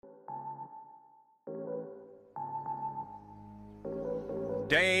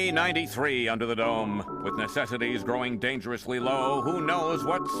Day 93 under the dome. With necessities growing dangerously low, who knows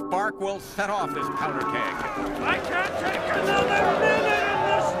what spark will set off this powder keg? I can't take another minute in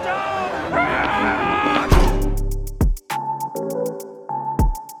this dome!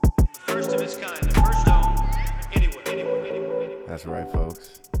 First of its kind, the first dome anywhere. That's right,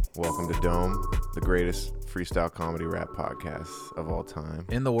 folks. Welcome to Dome, the greatest freestyle comedy rap podcast of all time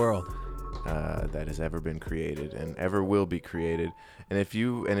in the world that has ever been created and ever will be created. And if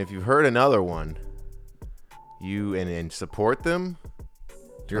you've heard another one, and support them,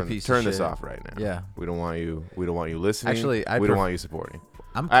 You're a piece turn of this shit. off right now. Yeah. We don't want you listening. Actually, we don't want you supporting.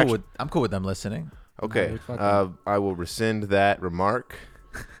 I'm cool with them listening. Okay. I will rescind that remark.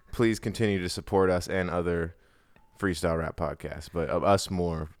 Please continue to support us and other freestyle rap podcasts, but of us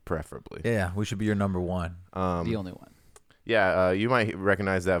more preferably. Yeah, we should be your number one. The only one. Yeah, you might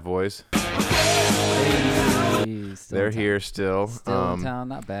recognize that voice. Hey, They're here still. Still in town,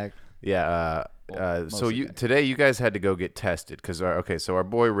 not back. Yeah. So today you guys had to go get tested because so our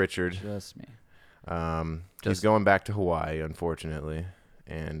boy Richard, Just me. he's going back to Hawaii, unfortunately,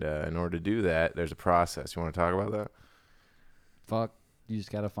 and in order to do that, there's a process. You want to talk about that? Fuck, you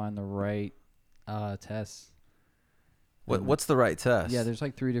just gotta find the right tests. What's the right test? Yeah, there's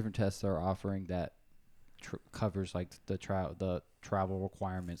like 3 different tests they're offering that covers like the travel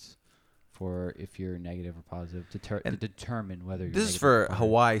requirements for if you're negative or positive to determine whether you're This is negative for or positive.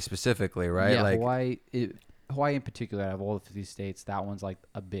 Hawaii specifically, right? Yeah, like, Hawaii in particular, out of all the 50 states, that one's like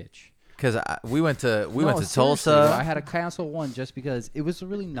a bitch. because we went to Seriously, Tulsa. I had to cancel one just because it was a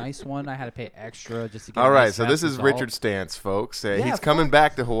really nice one. I had to pay extra just to get. All a right, nice so this test is result. Richard's stance, folks. Yeah, He's coming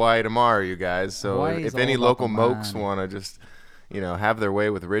back to Hawaii tomorrow, you guys. So Hawaii if is any all about local the mokes money. want to just, have their way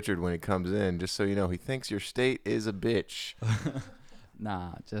with Richard when he comes in, just so you know, he thinks your state is a bitch.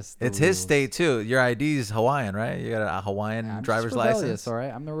 Nah, just the It's his rules. state too. Your ID's Hawaiian, right? You got a Hawaiian I'm driver's just rebellious, license. all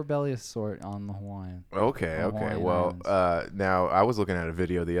right, I'm the rebellious sort on the Hawaiian. Okay. Hawaiian Well, Islands. now I was looking at a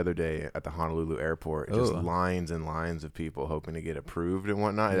video the other day at the Honolulu airport. Just Ooh. lines and lines of people hoping to get approved and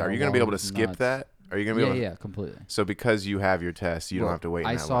whatnot. Yeah, Are you going to be able to it's skip nuts. that? Are you going to be able to? Yeah, completely. So because you have your test, you don't have to wait in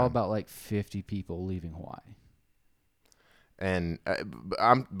I that saw line. about like 50 people leaving Hawaii. And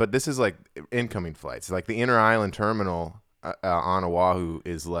but this is like incoming flights. Like the inner island terminal on Oahu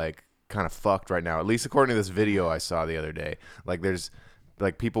is like kind of fucked right now. At least according to this video I saw the other day. Like there's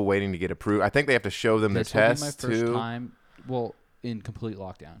like people waiting to get approved. I think they have to show them their This will be tests my first too. time, well, in complete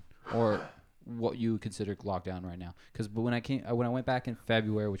lockdown, or what you would consider lockdown right now. Because when I went back in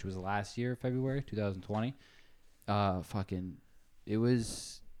February, which was last year, February 2020, it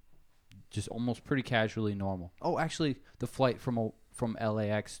was just almost pretty casually normal. Oh, actually, the flight from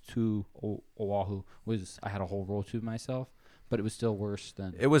LAX to Oahu I had a whole row to myself, but it was still worse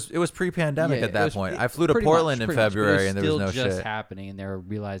than. It was pre-pandemic Yeah, at it that was- point. it- I flew to pretty Portland much, in pretty much, but it February and there was no still just shit. happening, and they were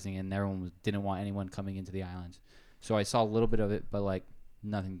realizing, and everyone didn't want anyone coming into the islands. So I saw a little bit of it, but like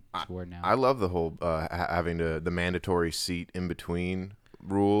nothing toward now. I love the whole having the mandatory seat in between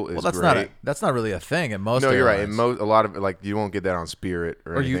rule is Well, that's great. that's not really a thing at most. No, you're right. airlines. A lot of like you won't get that on Spirit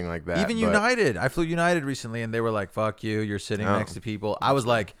or anything like that. Even but- United. I flew United recently, and they were like, "Fuck you! You're sitting Oh. next to people." I was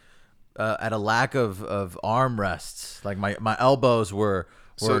like, at a lack of arm rests. Like my elbows were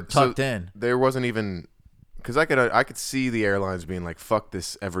tucked in. There wasn't even because I could see the airlines being like, "Fuck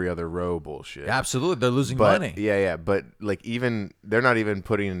this every other row bullshit." Absolutely, they're losing But money. yeah, but like even they're not even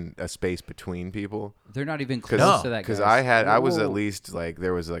putting a space between people. They're not even close No, to that. Because guys. I was Whoa. at least like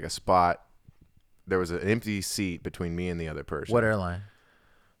there was like a spot, there was an empty seat between me and the other person. What airline?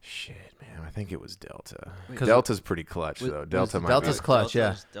 Shit, man, I think it was Delta. 'Cause- Delta's pretty clutch though. Delta might Delta's be. clutch,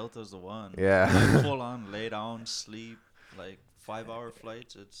 yeah. Delta's the one. Yeah. Like, full on, lay down, sleep, like 5-hour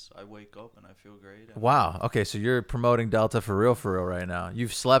flights. I wake up and I feel great. And Wow. Okay, so you're promoting Delta for real right now.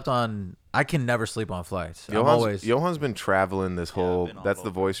 You've slept on. I can never sleep on flights. I'm always. Johan's been traveling this whole. been all That's the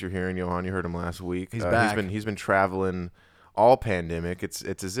over. voice you're hearing, Johan. You heard him last week. He's back. He's been traveling all pandemic. It's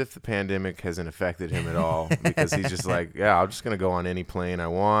as if the pandemic hasn't affected him at all because he's just like, yeah, I'm just gonna go on any plane I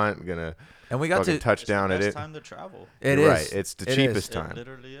want. Gonna and we got fucking to. touch it's the down at best it. time to travel. It You're is. right. It's the It cheapest is. time. It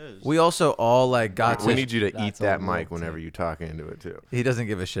literally is. We also all like got We to. need you to eat That's that a mic real whenever tip. you talk into it too. He doesn't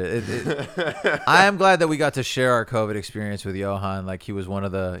give a shit. I am glad that we got to share our COVID experience with Johan. Like he was one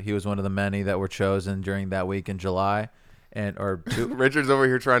of the many that were chosen during that week in July, Richard's over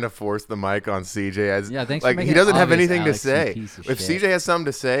here trying to force the mic on CJ as Yeah, thanks for like making he it doesn't have obvious, anything Alex, to you say. piece of If shit. CJ has something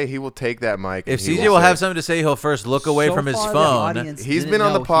to say, he will take that mic. If and he CJ will say have it. something to say, he'll first look away So from his far, the phone. audience He's didn't been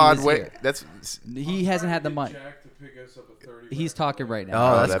on the know he pod. was Wait, here. that's He hasn't had the mic. He's talking right Oh,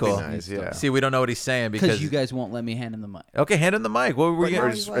 now. that's that'd cool. be nice. Yeah. See, we don't know what he's saying Because because you guys won't let me hand him the mic. Okay, hand him the mic. What were you Or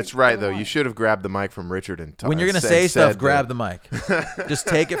gonna, just- it's right though. You should have grabbed the mic from Richard and when you're gonna say stuff? Grab the mic. mic. Just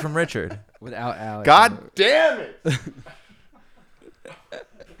take it from Richard. Without Alex. God damn it! I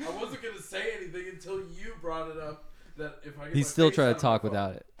wasn't gonna say anything until you brought it up. That if I get He's my still face trying out to of talk my phone.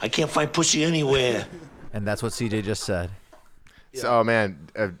 without it. I can't find pussy anywhere. And that's what CJ just said. So, oh man,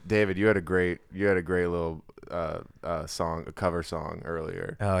 David, you had a great little song, a cover song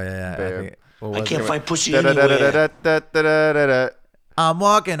earlier. Oh yeah. Babe. What I was can't it? find pussy anywhere. Da-da-da-da-da-da-da-da-da. I'm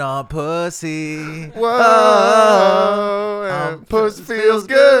walking on pussy. Whoa, and pussy feels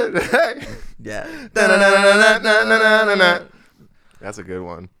good. Yeah. Da-da-da-da-da-da-da-da-da. That's a good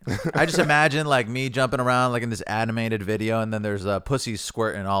one. I just imagine like me jumping around like in this animated video, and then there's pussies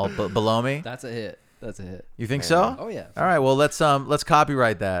squirting all below me. That's a hit. That's a hit. You think so? Oh yeah. All right. Well, let's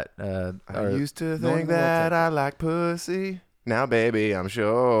copyright that. I used to think that I like pussy. Now, baby, I'm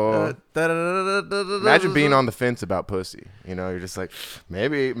sure. Imagine being on the fence about pussy. You know, you're just like,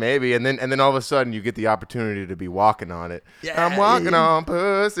 maybe, and then all of a sudden you get the opportunity to be walking on it. Yeah. I'm walking on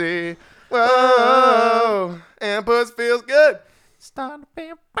pussy. Whoa, and pussy feels good.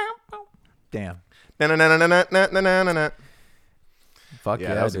 Damn. Na-na-na-na-na-na-na-na-na. Fuck Yeah,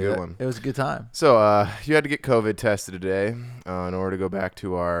 yeah, that was a dude. good one. It was a good time. So, you had to get COVID tested today in order to go back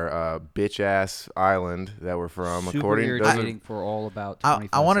to our bitch ass island that we're from. Super According to irritating for all about I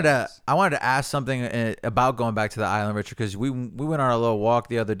 25 wanted seconds. to ask something about going back to the island, Richard, because we went on our little walk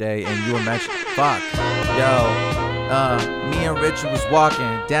the other day, and you were mentioning, me and Richard was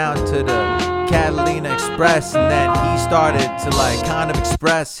walking down to the Catalina Express, and then he started to like kind of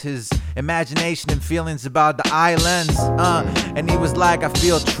express his imagination and feelings about the islands, and he was like, I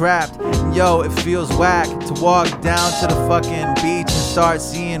feel trapped, yo, it feels whack to walk down to the fucking beach and start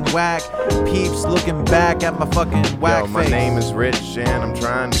seeing whack peeps looking back at my fucking whack Yo, my face. name is Rich and I'm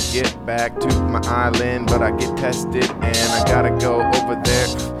trying to get back to my island, but I get tested and I gotta go over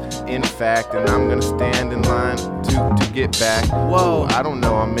there. In fact, and I'm gonna stand in line to get back. Whoa. Ooh, I don't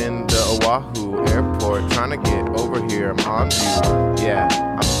know, I'm in the Oahu airport trying to get over here. I'm on view. Yeah,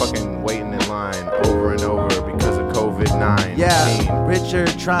 I'm fucking waiting in line over and over because of COVID-19. Yeah, Richard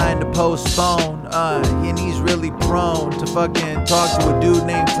trying to postpone, and he's really prone to fucking talk to a dude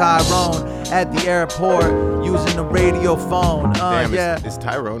named Tyrone at the airport using the radio phone. Damn, Yeah. is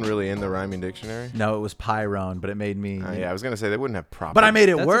Tyrone really in the rhyming dictionary? No, it was Pyrone, but it made me. Yeah, I was gonna say they wouldn't have proper. But I made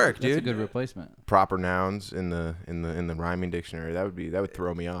it That's work, That's a dude. good replacement. proper nouns in the rhyming dictionary. That would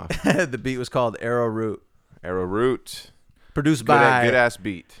throw me off. The beat was called Arrowroot, Arrowroot. produced by Good ass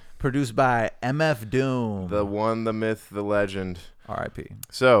beat. MF Doom. The one, the myth, the legend. R.I.P.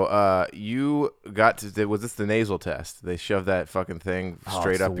 So, you got to, was this the nasal test? They shoved that fucking thing straight Oh,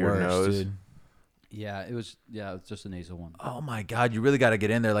 it's up the your worst, nose. dude. Yeah, it was just a nasal one. Oh my God, you really got to get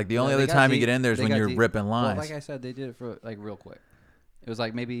in there. Like the only Yeah, other they got time you deep- get in there is they when got you're deep. ripping Well, lines. like I said, they did it for like real quick. It was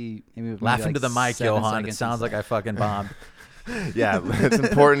like maybe Laugh like into the mic, 7 Johan. It seconds sounds like inside. I fucking bombed. Yeah, it's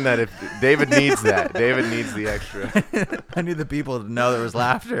important that if David needs that. David needs the extra. I need the people to know there was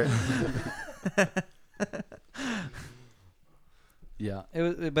laughter. Yeah, it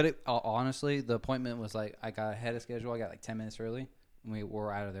was, but honestly, the appointment was like I got ahead of schedule. I got like 10 minutes early, and we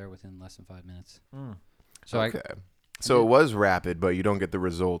were out of there within less than 5 minutes. So Okay. So it was rapid, but you don't get the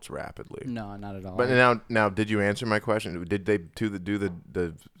results rapidly. no, not at all. But now, did you answer my question? Did they do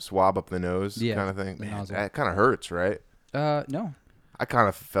the swab up the nose Yeah, kind of thing? the Man, nozzle. that kind of hurts, right? no. I kind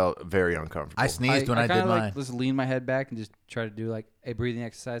of felt very uncomfortable. I sneezed when I did kinda, mine. like just lean my head back and just try to do like a breathing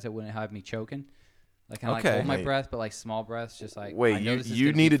exercise that wouldn't have me choking. Like kind of Okay. like hold my Wait. breath, but like small breaths, just like. I Wait, know this is you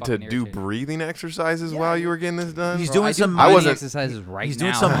gonna be needed to fucking do irritating. breathing exercises Yeah, while you were getting this done? He's Bro, doing I some do I breathing wasn't- exercises right He's now.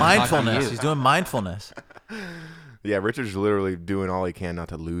 doing some when I'm talking to mindfulness. you. He's doing mindfulness. Yeah, Richard's literally doing all he can not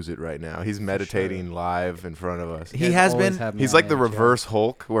to lose it right now. He's meditating live in front of us. You He guys has always been- have me He's on like the edge, yeah. reverse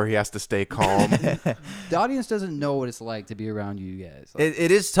Hulk, where he has to stay calm. The audience doesn't know what it's like to be around you guys. Like,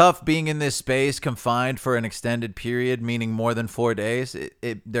 It is tough being in this space confined for an extended period, meaning more than 4 days.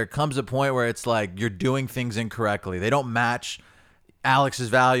 There comes a point where it's like you're doing things incorrectly. They don't match Alex's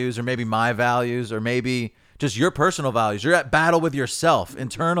values or maybe my values or maybe just your personal values. You're at battle with yourself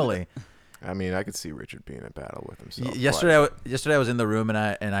internally. I mean, I could see Richard being at battle with himself. Yesterday I was in the room and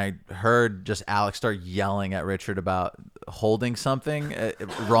I heard just Alex start yelling at Richard about holding something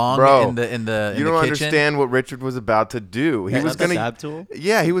wrong Bro, in the you don't the kitchen. understand what Richard was about to do. He was gonna dab tool?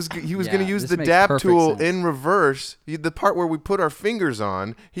 Yeah, he was gonna use this the makes dab perfect tool sense. in reverse. The part where we put our fingers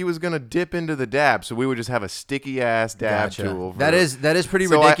on, he was gonna dip into the dab, so we would just have a sticky ass dab Gotcha. tool. That is pretty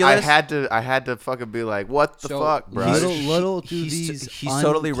so ridiculous. I had to fucking be like, what the so fuck, bro? Little do he's these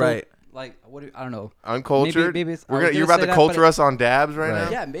totally right. Like, I don't know. Uncultured. Maybe it's, You're about to culture us on dabs right now.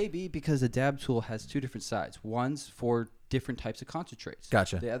 Yeah, maybe because the dab tool has two different sides. One's for different types of concentrates.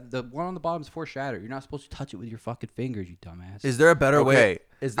 Gotcha. The one on the bottom is for shatter. You're not supposed to touch it with your fucking fingers, you dumbass. Is there a better way?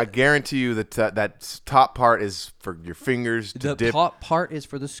 I guarantee you that that top part is for your fingers to the dip. top part is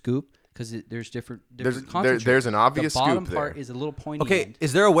for the scoop because there's different concentrates. There's an obvious the bottom scoop part there. is a little pointy Okay, end.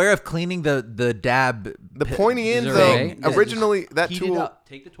 is there a way of cleaning the dab? The pointy end Is there a though. way? Yeah, Originally, that Heat tool. it up.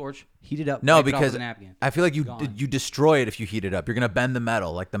 Take the torch. Heat it up. No, wipe it off because with a napkin. I feel like Gone. you destroy it if you heat it up. You're gonna bend the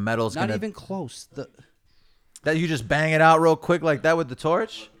metal. Like the metal's Not gonna. even close. That you just bang it out real quick like that with the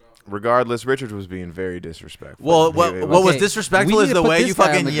torch. Regardless, Richard was being very disrespectful. Well, what was Okay, disrespectful we is need the to put way this you guy on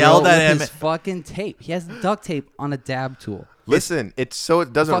fucking the yelled grill at with him. his fucking tape. He has duct tape on a dab tool. Listen, it's so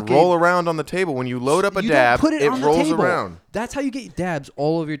it doesn't Fucking- roll around on the table. When you load up a You dab, don't put it on the rolls table. around. That's how you get dabs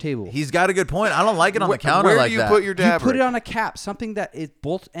all over your table. He's got a good point. I don't like it on the counter Where like do you that. put your You dab? put it Rick? on a cap, something that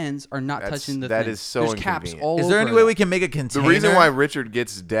both ends are not touching the that thing. is so There's caps inconvenient. all Is there over any way it. we can make a The container? reason why Richard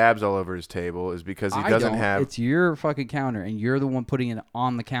gets dabs all over his table is because he I doesn't don't. have. It's your fucking counter, and you're the one putting it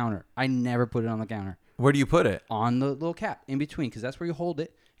on the counter. I never put it on the counter. Where do you put it? On the little cap in between, because that's where you hold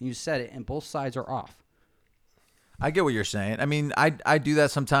it and you set it, and both sides are off. I get what you're saying. I mean, I do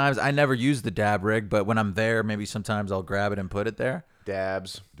that sometimes. I never use the dab rig, but when I'm there, maybe sometimes I'll grab it and put it there.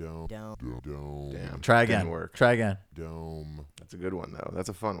 Dabs. Damn. Try again. Didn't work. Try again. Dome. That's a good one though. That's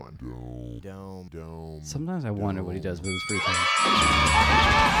a fun one. Dome. Sometimes I wonder what he does with his free time.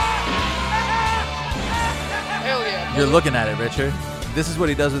 Hell yeah. You're looking at it, Richard. This is what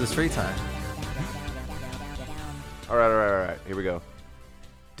he does with his free time. All right. Here we go.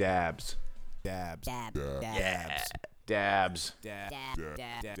 Dabs. Dabs. Dabs.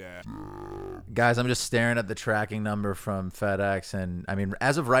 Guys, I'm just staring at the tracking number from FedEx, and I mean,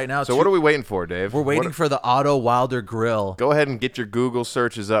 as of right now, So what are we waiting for, Dave? We're waiting for the Otto Wilder grill. Go ahead and get your Google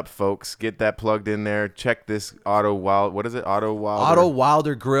searches up, folks. Get that plugged in there. Check this What is it? Otto Wilder. Otto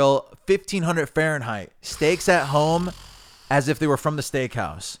Wilder grill, 1500 Fahrenheit. Steaks at home, as if they were from the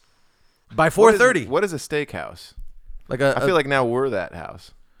steakhouse. By 4:30. What is a steakhouse? Like I feel like now we're that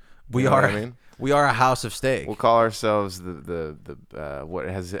house. we You know are. what I mean? We are a house of steak. We'll call ourselves the what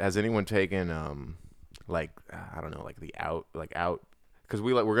has anyone taken like I don't know, like the out because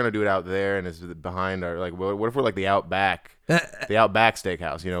we're gonna do it out there and it's behind our like what if we're like the Outback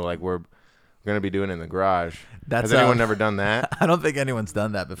Steakhouse, you know, like we're gonna be doing it in the garage. Has anyone never done that? I don't think anyone's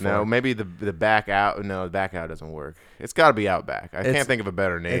done that before. No, maybe the back out. No, the back out doesn't work. It's got to be Outback. I can't think of a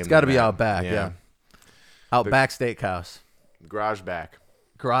better name. It's got to than be that. Outback. Yeah. Outback Steakhouse. Garage back.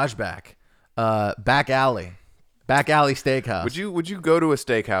 Garage back. Back alley. Back alley steakhouse. Would you go to a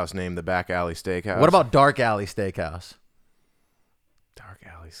steakhouse named the Back Alley Steakhouse? What about dark alley steakhouse? Dark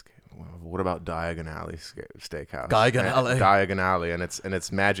Alley? What about Diagon Alley Steakhouse? Diagon Alley. Diagon Alley, and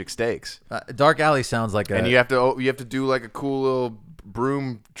it's Magic Steaks. Dark alley sounds like And you have to do like a cool little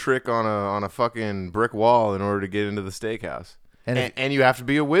broom trick on a fucking brick wall in order to get into the steakhouse. And you have to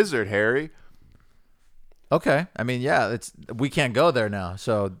be a wizard, Harry. Okay. I mean, yeah, we can't go there now.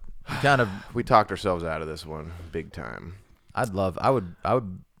 So kind of We talked ourselves out of this one big time. I would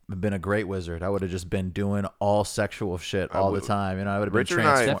have been a great wizard. I would have just been doing all sexual shit all the time. You know, I would have been Richard and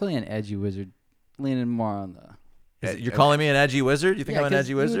I- transformed. Definitely an edgy wizard, leaning more on the. You're calling me an edgy wizard? You think I'm an 'cause edgy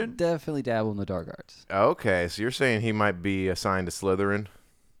you would wizard? definitely dabble in the dark arts. Okay, so you're saying he might be assigned to Slytherin?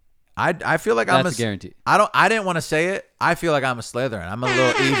 I feel like That's a guarantee. I didn't want to say it. I feel like I'm a Slytherin. I'm a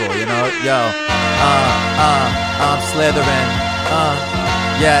little evil, you know. Yo, I'm Slytherin.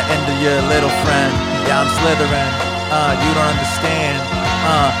 Yeah, and your little friend. Yeah, I'm Slytherin. You don't understand.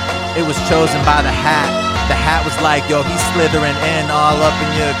 It was chosen by the hat. The hat was like, yo, he's slithering in all up in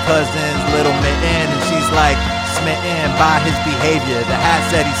your cousin's little mitten, and she's like smitten by his behavior. The hat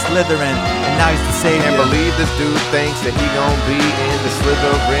said he's slithering, and now he's the savior. Can't believe this dude thinks that he gon' be in the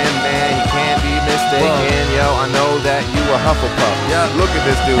Slytherin, man. He can't be mistaken. Yo, I know that you a Hufflepuff. Yeah. Look at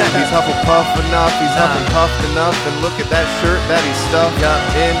this dude. He's Hufflepuff enough. He's huffing puffed enough. And look at that shirt that he's stuffed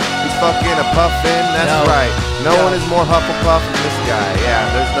in. He's fucking a puffin. That's No. right. No Yo. one is more Hufflepuff than this guy. Yeah,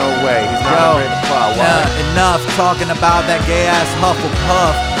 there's no way. He's not Yo, a Ravenclaw. Why? enough talking about that gay ass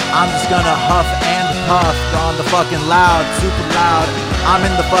Hufflepuff. I'm just gonna huff and puff on the fucking loud, super loud. I'm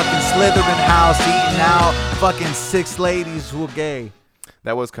in the fucking Slytherin house eating out fucking 6 ladies who are gay.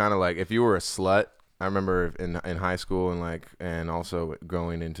 That was kind of like if you were a slut. I remember in high school and also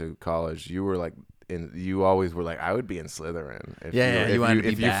going into college, you were like you always were like I would be in Slytherin. If You wanted to be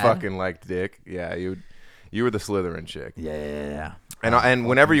if you bad? fucking liked dick, yeah, you were the Slytherin chick. Yeah. And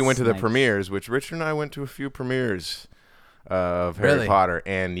whenever you went to the snipes. premieres, which Richard and I went to a few premieres of Harry Really? Potter,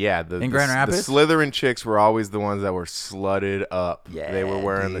 and yeah, In Grand Rapids? the Slytherin chicks were always the ones that were slutted up. They were Yeah,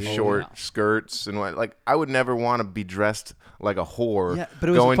 wearing the dude. short yeah. skirts and what. Like, I would never want to be dressed like a whore. Yeah, but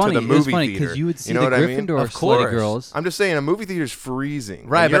it was going funny. to the It was movie funny theater. you would see know the what I mean? Gryffindor Of slutty course. girls. I'm just saying, a movie theater's freezing.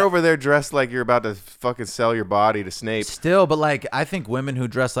 Right, When you're but- over there dressed like you're about to fucking sell your body to Snape. Still, but like I think women who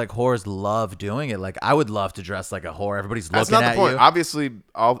dress like whores love doing it. Like I would love to dress like a whore. Everybody's That's looking not at the point. you. Obviously,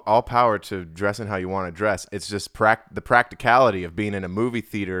 all power to dressing how you want to dress. It's just the practicality of being in a movie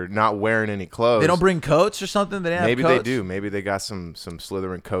theater, not wearing any clothes. They don't bring coats or something. They didn't Maybe have they coats? do. Maybe they got some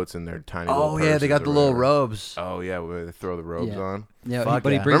Slytherin coats in their tiny. Oh little yeah, they got purses the or little whatever. robes. Oh yeah, where they throw the robes Yeah. on. Yeah, Fuck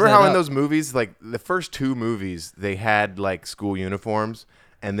but he yeah. brings Remember that how up. in those movies, like the first two movies, they had like school uniforms,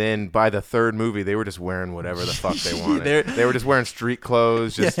 and then by the third movie, they were just wearing whatever the fuck they wanted. They were just wearing street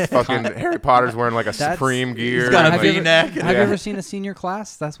clothes. Just fucking Harry Potter's wearing like a That's- Supreme gear. got a like- Have you ever- V-neck. Have you Yeah. ever seen a senior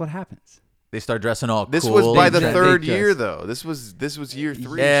class? That's what happens. They start dressing all This cool. was by the Big third dress. year though. This was year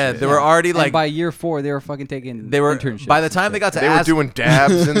 3. Yeah, shit. they were already And like by year 4, they were fucking taking they were internships. by the and time they shit. got to They were doing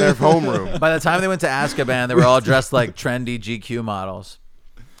dabs in their homeroom. by the time they went to Azkaban, they were all dressed like trendy GQ models.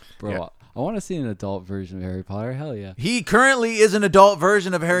 Bro, Yeah. I want to see an adult version of Harry Potter. Hell yeah. He currently is an adult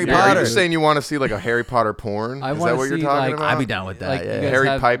version of Harry Yeah, are Potter. you saying you want to see like a Harry Potter porn? I Is wanna that what you're see, talking like- about? I'd be down with that. Like, yeah, you yeah. guys Harry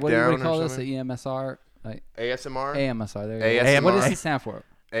have, pipe what do you down or call this? something? The EMSR? Like, ASMR. AMSR. There you go. What does ASMR? it stand for?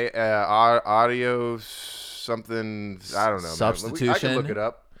 Audio something. I don't know. man. I Substitution. can look it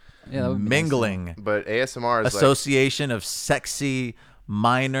up. Yeah, that would be nice. Mingling. But ASMR is Association of sexy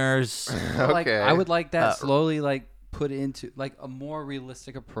minors. like Like, okay. I would like that slowly, like, put into like a more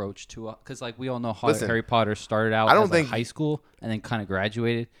realistic approach to because like we all know how Listen, Harry Potter started out I don't as think- like high school and then kind of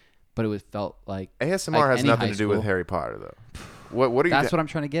graduated, but it was felt like ASMR like has any nothing high to do with school. Harry Potter though. What are you? That's what I'm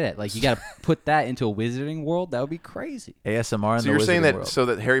trying to get at. Like you got to put that into a wizarding world. That would be crazy. ASMR in So the you're saying wizarding that world. so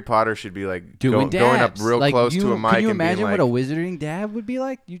that Harry Potter should be like Doing going up dabs. real Like, close you, to a mic Can you and being imagine like, what a wizarding dab would be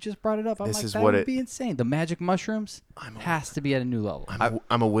like? You just brought it up. I'm This like, is that what would it- be insane. The magic mushrooms has to be at a new level.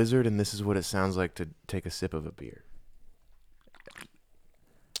 I'm a wizard and this is what it sounds like to take a sip of a beer.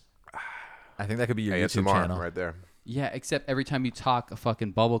 I think that could be your YouTube ASMR channel. right there. Yeah, except every time you talk, a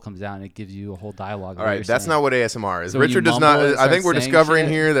fucking bubble comes out and it gives you a whole dialogue. All right, that's not what ASMR is. So when Richard you does not. mumble and I think start we're saying discovering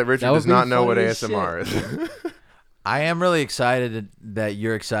shit, here that Richard that would does be not know what funny as ASMR is. I am really excited that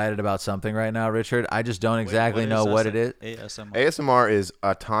you're excited about something right now, Richard. I just don't exactly know what it is. ASMR. ASMR is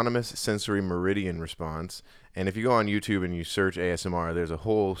autonomous sensory meridian response. And if you go on YouTube and you search ASMR, there's a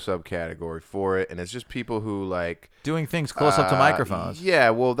whole subcategory for it, and it's just people who like Doing things close up to microphones. Yeah,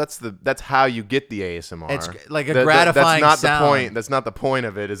 well, that's how you get the ASMR. It's like a That's gratifying not sound. the point. That's not the point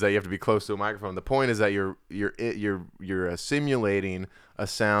of it. Is that you have to be close to a microphone. The point is that you're simulating a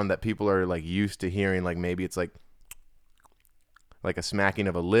sound that people are like used to hearing. Like maybe it's like a smacking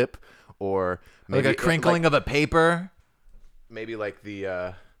of a lip, or maybe Like a crinkling of a paper. maybe like the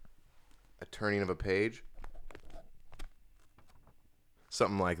a turning of a page,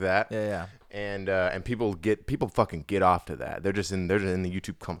 something like that. Yeah. And people fucking get off to that. They're just in the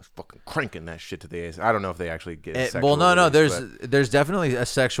YouTube comments fucking cranking that shit to the AS. I don't know if they actually get sexual Well, no. release, but There's definitely a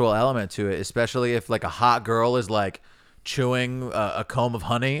sexual element to it, especially if like a hot girl is like chewing a comb of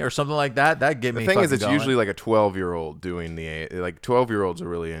honey or something like that. That get me. the thing is, fucking it's going. usually like a 12-year-old doing the 12-year-olds are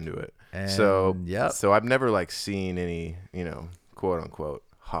really into it. So yep. so I've never like seen any quote unquote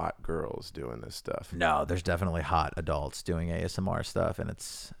hot girls doing this stuff. No, there's definitely hot adults doing ASMR stuff, and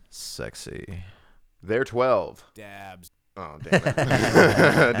it's sexy. They're 12. Dabs. Oh damn it!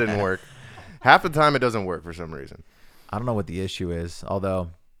 It didn't work. Half the time it doesn't work for some reason. I don't know what the issue is, although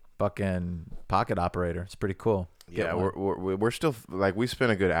fucking pocket operator, it's pretty cool. Get Yeah, one. we're still like we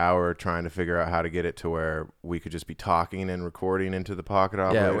spent a good hour trying to figure out how to get it to where we could just be talking and recording into the pocket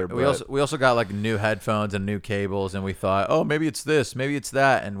operator. Yeah, we also got like new headphones and new cables, and we thought, oh, maybe it's this, maybe it's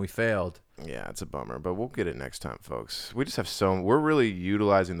that, and we failed. yeah, it's a bummer, but we'll get it next time, folks. We just have we're really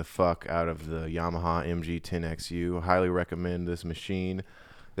utilizing the fuck out of the Yamaha MG10XU. Highly recommend this machine.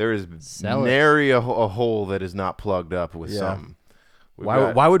 There is Sell it. nary a hole that is not plugged up with Yeah. something. We've Why?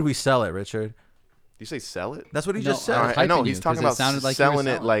 got- Why would we sell it, Richard? you say sell it? That's what he No, just said. I was I know hyping you he's talking 'cause it about sounded like you were selling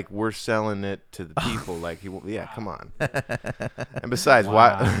it selling. like we're selling it to the people. Like yeah, come on. And besides,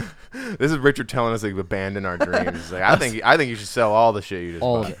 why? This is Richard telling us like abandon our dreams. He's like, I think you should sell all the shit you just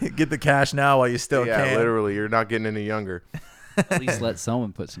All bought. of it. Get the cash now while you still Yeah, can. literally, you're not getting any younger. At least let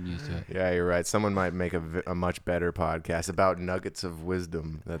someone put some use to it. Yeah, you're right. Someone might make a much better podcast about nuggets of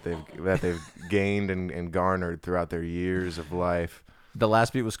wisdom that they've gained and garnered throughout their years of life. The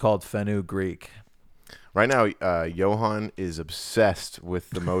last beat was called Fenu Greek. Right now, Johan is obsessed with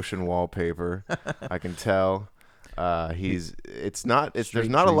the motion wallpaper. I can tell. It's not. There's Straight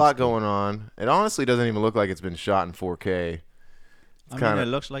not a lot dreamscape. going on. It honestly doesn't even look like it's been shot in 4K. I mean, kinda- it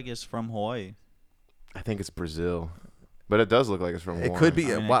looks like it's from Hawaii. I think it's Brazil, but it does look like it's from It Hawaii. could be.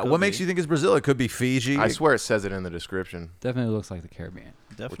 I mean, it what could makes be. you think it's Brazil? It could be Fiji, I swear it says it in the description. Definitely looks like the Caribbean.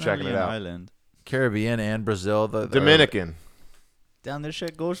 Definitely checking it an out. island. Caribbean, and Brazil. The Dominican. Damn, this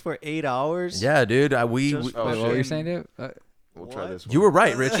shit goes for 8 hours. Yeah, dude. We Just Oh, Wait, shit. what were you saying, Dave? We'll try What? this one. you were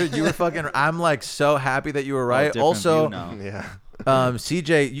right, Richard. You were fucking. I'm like so happy that you were Oh, right. different Also, view now. Yeah.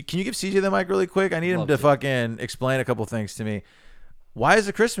 CJ, can you give CJ the mic really quick? I need him Love to to. fucking explain a couple things to me. Why is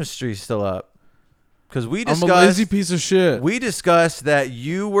the Christmas tree still up? Because we I'm discussed. a lazy piece of shit. We discussed that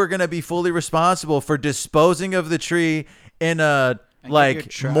you were gonna be fully responsible for disposing of the tree in a And get your like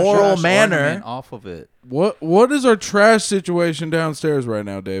trash moral ass manner. ornament off of it. What is our trash situation downstairs right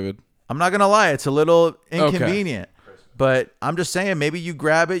now, David? I'm not gonna lie, it's a little inconvenient. But I'm just saying, maybe you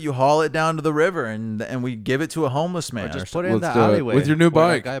grab it, you haul it down to the river, and we give it to a homeless man. Or just or put it in Let's the do it. alleyway With your new where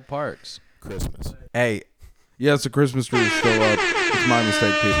bike. that guy parks. Christmas. Hey, Yes, the Christmas tree is still up. It's my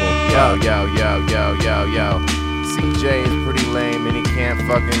mistake, people. Yo. CJ is pretty lame and he can't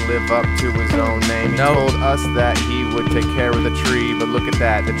fucking live up to his own name. He No. told us that he would take care of the tree, but look at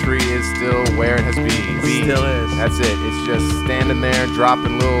that. The tree is still where it has been. Still is. That's it. It's just standing there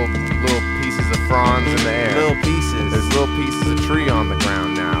dropping little pieces of fronds in the air. little pieces. There's little pieces of tree on the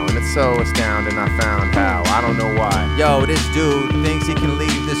ground now, and it's so astounding I found how. I don't know why. Yo, this dude thinks he can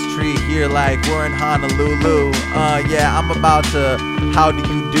leave this tree here like we're in Honolulu. Yeah, I'm about to. How do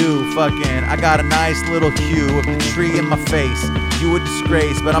you do? Fucking, I got a nice little cue of the tree in my face. You a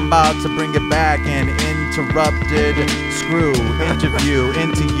disgrace, but I'm about to bring it back and interrupted screw interview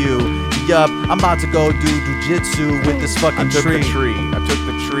into you. Yup, I'm about to go do jujitsu with this fucking I took tree. the tree. I took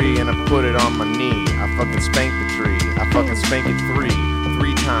the tree and I put it on my knee. I fucking spanked the tree. I fucking spank it three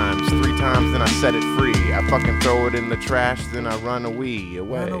times. 3 times, then I set it free. I fucking throw it in the trash, then I run away.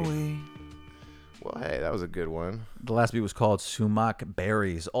 Well, hey, that was a good one. The last beat was called Sumac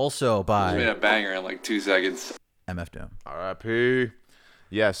Berries, also by made a banger in like 2 seconds. MF Doom. R.I.P.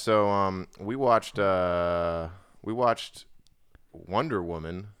 Yeah, so we watched Wonder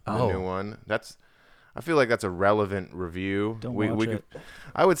Woman, the Oh. new one. I feel like that's a relevant review. Don't we watch could, it.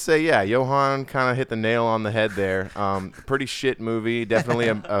 I would say, yeah, Johan kind of hit the nail on the head there. Pretty shit movie. Definitely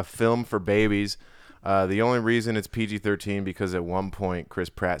a film for babies. The only reason it's PG-13 because at one point Chris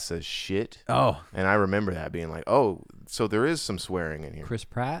Pratt says shit. Oh, And I remember that being like, oh, so there is some swearing in here. Chris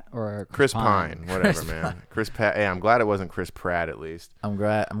Pratt or Chris Pine, whatever, Chris man. Chris Pratt. Hey, I'm glad it wasn't Chris Pratt at least. I'm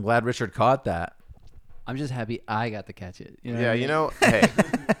glad Richard caught that. I'm just happy I got to catch it. You know what Yeah, I you mean? know, hey,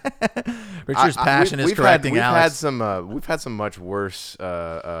 Richard's passion is correcting we've Alex. we've had some much worse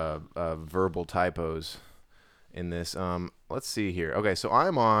verbal typos in this. Let's see here. Okay, so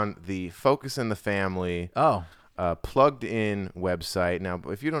I'm on the Focus on the Family Oh, plugged in website. Now,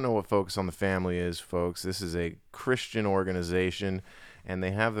 if you don't know what Focus on the Family is, folks, this is a Christian organization, and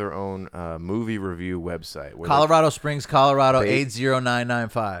they have their own movie review website. where they- Colorado Springs, Colorado, they-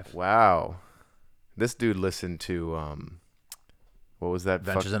 80995. Wow, this dude listened to what was that?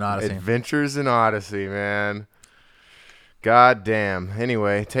 Adventures in Odyssey. Adventures in Odyssey, man. God damn.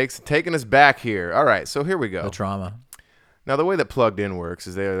 Anyway, taking us back here. All right, so here we go. The trauma. Now, the way that Plugged In works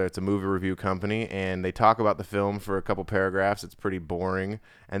is it's a movie review company, and they talk about the film for a couple paragraphs. It's pretty boring.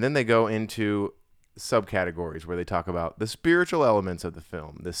 And then they go into subcategories where they talk about the spiritual elements of the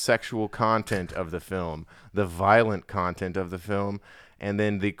film, the sexual content of the film, the violent content of the film, and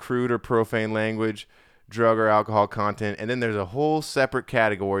then the crude or profane language, drug or alcohol content. And then there's a whole separate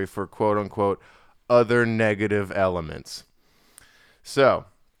category for quote-unquote other negative elements. So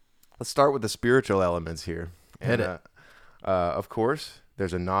let's start with the spiritual elements here. Hit it. Of course,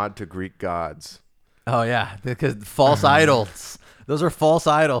 there's a nod to Greek gods. Oh yeah, because false idols. Those are false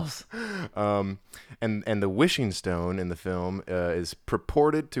idols. And the wishing stone in the film is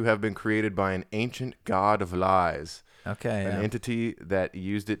purported to have been created by an ancient god of lies. Okay. An Yeah. entity that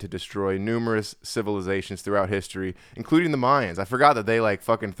used it to destroy numerous civilizations throughout history, including the Mayans. I forgot that they like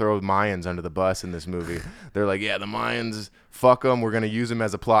fucking throw Mayans under the bus in this movie. They're like, yeah, the Mayans, fuck them. We're gonna use them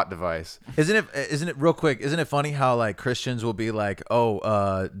as a plot device. Isn't it real quick? Isn't it funny how like Christians will be like,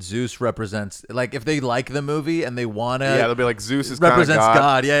 oh, Zeus represents, like if they like the movie and they wanna, Yeah, they'll be like Zeus is kind of represents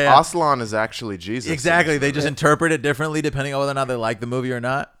God. Yeah, yeah. Aslan is actually Jesus. in Exactly. this They movie. just interpret it differently depending on whether or not they like the movie or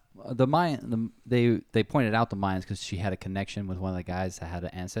not. The Mayan, they pointed out the Mayans because she had a connection with one of the guys that had an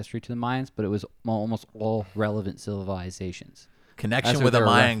ancestry to the Mayans, but it was almost all relevant civilizations. Connection That's with what a they're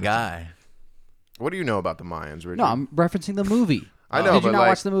Mayan referencing. guy. What do you know about the Mayans, Richard? No, I'm referencing the movie. I know, Did you but not like-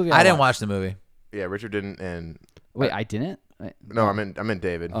 watch the movie? I didn't watch the movie. Yeah, Richard didn't, and Wait, I didn't. No, I meant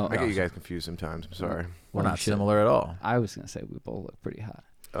David. Oh, I get no. you guys confused sometimes. I'm sorry. We're Well, not you should. similar at all. I was gonna say we both look pretty hot.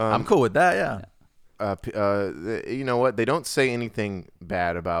 I'm cool with that. Yeah. You know what? They don't say anything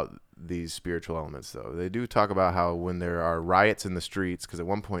bad about these spiritual elements, though. They do talk about how when there are riots in the streets, because at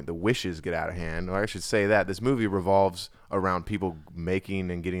one point the wishes get out of hand. Or I should say that this movie revolves around people making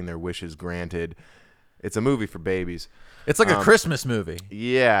and getting their wishes granted. It's a movie for babies. It's like a Christmas movie.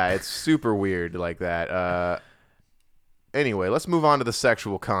 Yeah, it's super weird like that. Anyway, let's move on to the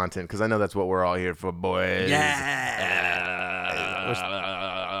sexual content, because I know that's what we're all here for, boys.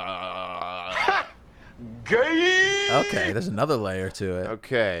 Okay, there's another layer to it.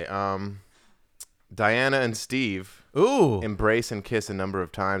 Okay, Diana and Steve Ooh, embrace and kiss a number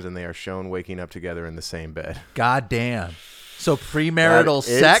of times, and they are shown waking up together in the same bed. goddamn. So premarital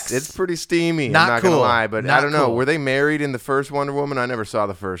sex. It's pretty steamy. Not I'm not gonna cool. lie, but Not I don't know. cool. Were they married in the first Wonder Woman? I never saw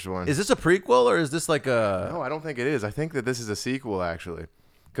the first one. Is this a prequel or is this like a? No, I don't think it is. I think that this is a sequel, actually.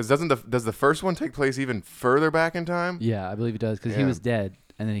 Because does the first one take place even further back in time? Yeah, I believe he does because he Yeah. was dead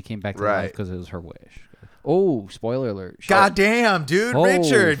and then he came back to Right. life because it was her wish. Oh, spoiler alert! Goddamn, dude, Oh,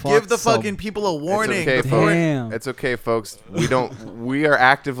 Richard, fuck, give the so- fucking people a warning. It's okay, before- folks. Damn. It's okay, folks. We are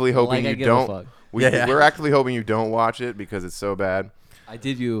actively hoping Like I you give a don't. fuck. We're actively hoping you don't watch it because it's so bad. I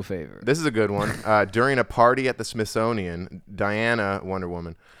did you a favor. This is a good one. During a party at the Smithsonian, Diana, Wonder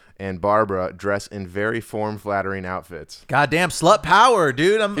Woman, and Barbara dress in very form-flattering outfits. Goddamn slut power,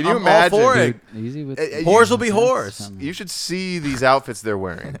 dude. I'm Can you all imagine, for dude? it. Easy with Whores will be whores. You should see these outfits they're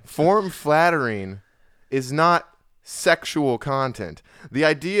wearing. Form-flattering is not sexual content. The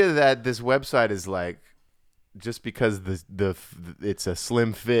idea that this website is like just because it's a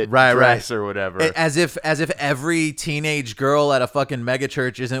slim fit dress or whatever. As if every teenage girl at a fucking mega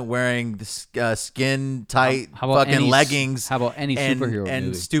church isn't wearing the skin tight How about fucking any leggings. how about any and, superhero and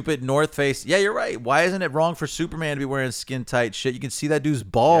movie? stupid North Face? Yeah, you're right. Why isn't it wrong for Superman to be wearing skin tight shit? You can see that dude's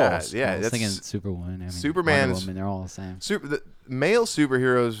balls. Yeah, I was that's thinking Superwoman. I mean, Superman's- Wonder Woman, they're all the same. the male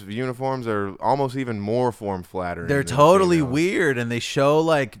superheroes' uniforms are almost even more form-flattering. They're than totally females. weird, and they show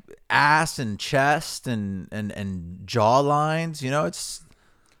like ass and chest and jaw lines. You know, it's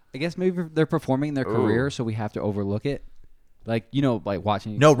I guess maybe they're performing their career, so we have to overlook it. Like like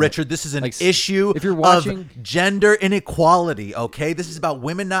watching. no, Richard. This is an like, issue if you're watching- of gender inequality. Okay, this is about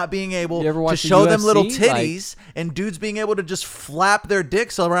women not being able You ever to watch the show them little UFC? Like- titties, and dudes being able to just flap their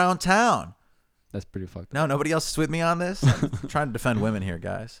dicks around town. That's pretty fucked up. No, nobody else is with me on this. I'm trying to defend women here,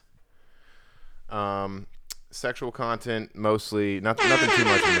 guys. Sexual content mostly, nothing too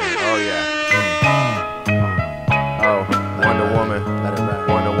much in there. Oh yeah. Oh, Wonder Woman.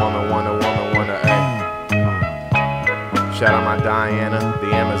 Wonder Woman, Wonder Woman, Wonder A. Shout out my Diana, the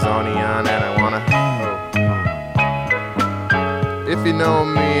Amazonian, and I wanna. Oh. If you know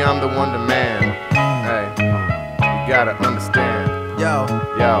me, I'm the Wonder Man. Hey, you gotta understand. Yo.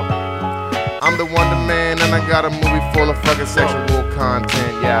 I'm the Wonder Man, and I got a movie full of fucking sexual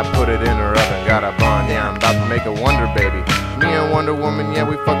content. Yeah, I put it in her oven, got a bun. Yeah, I'm about to make a Wonder Baby. Me and Wonder Woman, yeah,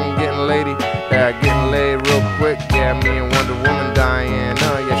 we fucking getting lady. Yeah, getting laid real quick. Yeah, me and Wonder Woman, Diana.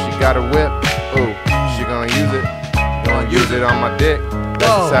 Yeah, she got a whip. Ooh, she gonna use it. Gonna use it on my dick.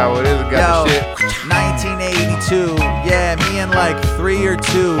 That's just how it is. I got the shit. 1982, yeah, me and like 3 or 2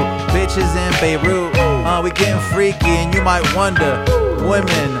 bitches in Beirut. We getting freaky, and you might wonder,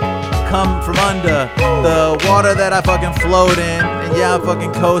 women come from under the water that I fucking float in, and yeah, I'm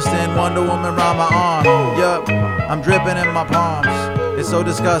fucking coasting. Wonder Woman around my arm. Yup, I'm dripping in my palms. It's so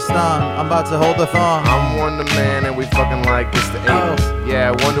disgusting. I'm about to hold the thumb. I'm Wonder Man, and we fucking like it's the 80s.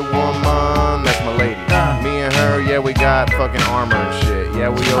 Yeah, Wonder Woman, that's my lady. Me and her, yeah, we got fucking armor and shit. Yeah,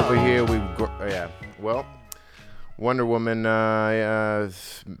 we over here, yeah. Well, Wonder Woman,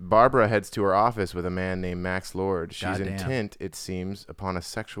 Barbara heads to her office with a man named Max Lord. She's Goddamn. intent, it seems, upon a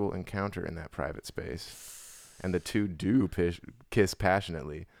sexual encounter in that private space. And the two do kiss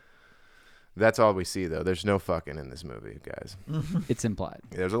passionately. That's all we see, though. There's no fucking in this movie, guys. It's implied.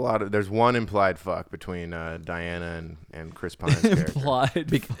 There's one implied fuck between Diana and Chris Pine's character.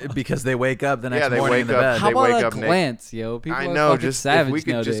 Implied. Because they wake up the next they morning wake in the up. bed. How They about wake a up naked. glance, yo? People I are know, fucking just savage if we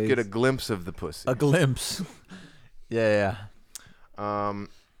could just nowadays. get a glimpse of the pussy. A glimpse. Yeah.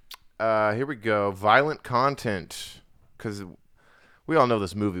 Here we go. Violent content, because we all know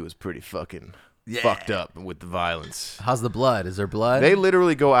this movie was pretty fucking fucked up with the violence. How's the blood? Is there blood? They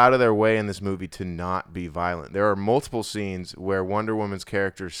literally go out of their way in this movie to not be violent. There are multiple scenes where Wonder Woman's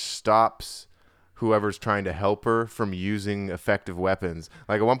character stops whoever's trying to help her from using effective weapons.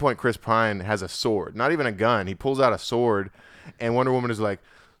 Like at one point, Chris Pine has a sword, not even a gun. He pulls out a sword, and Wonder Woman is like,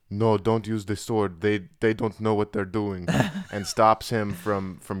 no, don't use the sword. They don't know what they're doing, and stops him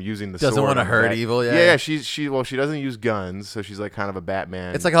from using the sword. Doesn't want to on hurt that. evil. Yeah. She doesn't use guns, so she's like kind of a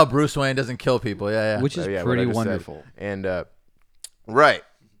Batman. It's like how Bruce Wayne doesn't kill people. Yeah. Which is what pretty I just said. wonderful. And right.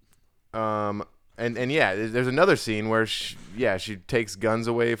 And yeah, there's another scene where she takes guns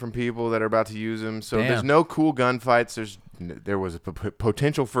away from people that are about to use them. So there's no cool gunfights. There was a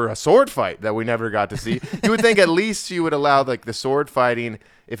potential for a sword fight that we never got to see. You would think at least she would allow like the sword fighting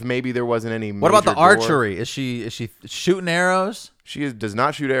if maybe there wasn't any. What about the major gore. archery? Is she shooting arrows? She does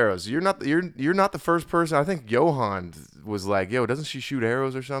not shoot arrows. You're not the first person. I think Johan was like, yo, doesn't she shoot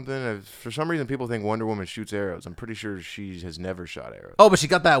arrows or something? For some reason, people think Wonder Woman shoots arrows. I'm pretty sure she has never shot arrows. Oh, but she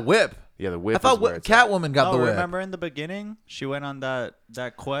got that whip. Yeah, the whip. I thought is where it's at. Catwoman got the whip. Remember in the beginning, she went on that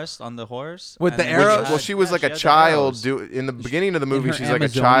quest on the horse With and the then arrows? Well, she was like she a had the child. arrows. In the beginning of the movie, her she's like a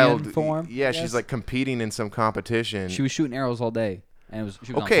Amazonian child. form, Yeah, I she's guess? like competing in some competition. She was shooting arrows all day, and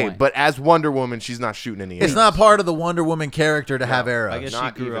she was on Okay, point. but as Wonder Woman, she's not shooting any. It's arrows. not part of the Wonder Woman character to have arrows. I guess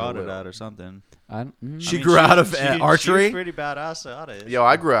Not she grew even a out of little. that or something. She grew out of archery? She was pretty badass at it. Yo,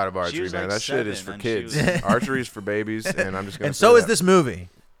 I grew out of She archery, was man. like That shit is 7 for and kids. she was- Archery is for babies, and I'm just gonna. And say so is that. this movie.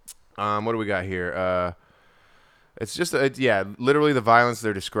 What do we got here? It's just literally the violence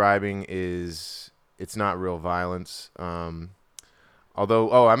they're describing it's not real violence. Although,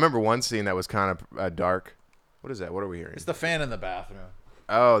 I remember one scene that was kind of dark. What is that? What are we hearing? It's the fan in the bathroom.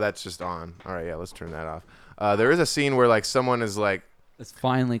 Oh, that's just on. All right, yeah, let's turn that off. There is a scene where like someone is like, it's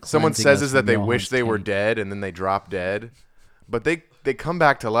finally someone cleansing says us is that from they Johan's wish they were taint. dead, and then they drop dead, but they come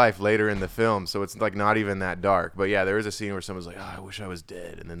back to life later in the film, so it's like not even that dark. But yeah, there is a scene where someone's like, "Oh, I wish I was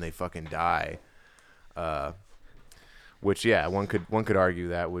dead," and then they fucking die. Which one could argue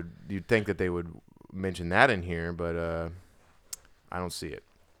that you'd think that they would mention that in here, but I don't see it.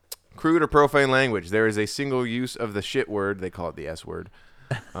 Crude or profane language. There is a single use of the shit word. They call it the S word.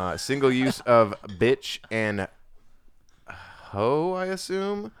 Single use of bitch and hoe, I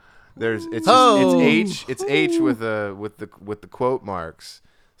assume. It's H with the quote marks.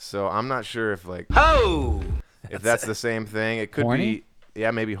 So I'm not sure if like if that's the same thing. It could Horny?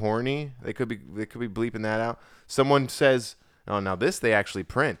 be maybe horny. They could be bleeping that out. Someone says, oh, now this they actually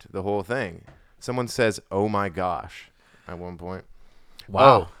print the whole thing. Someone says, "Oh my gosh," at one point. Wow.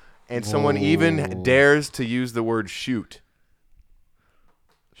 Oh, and someone even dares to use the word shoot.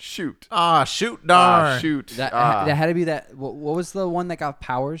 Shoot. Shoot darn. Shoot. That had to be that. What was the one that got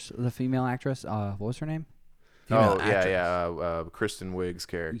powers? The female actress. What was her name? Kristen Wiig's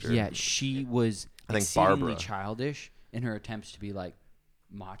character. Yeah, she was I think exceedingly Barbara. childish in her attempts to be like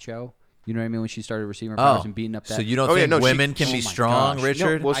macho. You know what I mean? When she started receiving her powers and beating up that. So you don't Oh, yeah, think no, she- women can Oh be my strong, gosh.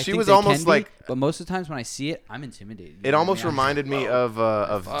 Richard? No, Well, I she think was they almost can be, like- but most of the times when I see it, I'm intimidated. You It know what almost I mean? reminded me of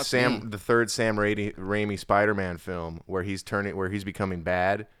Fuck Sam, me. the third Sam Raimi Spider-Man film, where he's becoming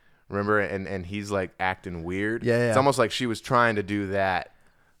bad. Remember, and he's like acting weird. Yeah. It's almost like she was trying to do that,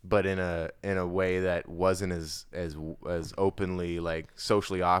 but in a way that wasn't as openly like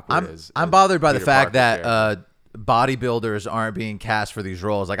socially awkward. I'm bothered by the Peter fact Parker's that character. bodybuilders aren't being cast for these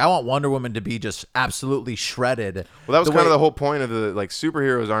roles. Like, I want Wonder Woman to be just absolutely shredded. Well, that was The kind of way- the whole point of the like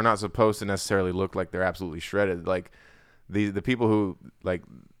superheroes are not supposed to necessarily look like they're absolutely shredded. Like the people who like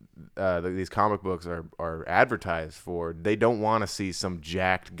these comic books are advertised for, they don't want to see some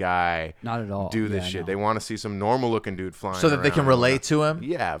jacked guy Not at all. do this Yeah, I shit. know. They want to see some normal looking dude flying So that they can around. relate to him?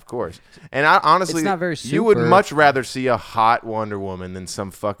 Yeah, of course. And I honestly, It's not very you would super. much rather see a hot Wonder Woman than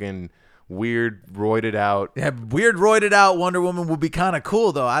some fucking weird roided out. Yeah, weird roided out Wonder Woman would be kind of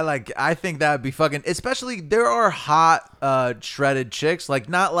cool though. I think that would be fucking, especially there are hot shredded chicks, like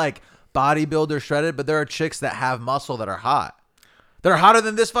not like bodybuilder shredded, but there are chicks that have muscle that are hot. That are hotter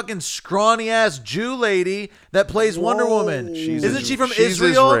than this fucking scrawny ass Jew lady that plays Wonder Woman. Isn't she from she's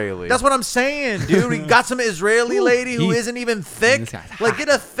Israel? Israeli. That's what I'm saying, dude. We got some Israeli lady who isn't even thick. This guy's Like, get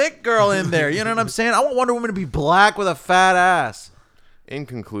a thick girl in there. You know what I'm saying? I want Wonder Woman to be black with a fat ass. In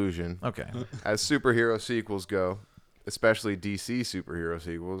conclusion, Okay. as superhero sequels go, especially DC superhero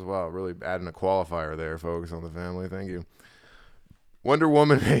sequels, wow, really adding a qualifier there, Focus on the Family. Thank you. Wonder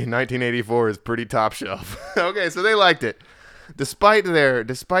Woman 1984 is pretty top shelf. Okay, so they liked it. Despite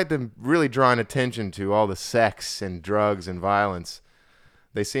them really drawing attention to all the sex and drugs and violence,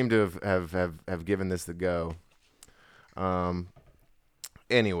 they seem to have given this the go.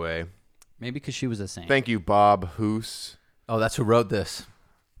 Anyway, Maybe because she was a saint. thank you, Bob Hoose. Oh, that's who wrote this.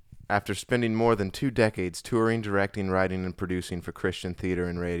 After spending more than 2 decades touring, directing, writing, and producing for Christian theater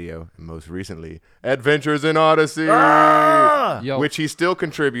and radio, and most recently, Adventures in Odyssey, Yo. which he still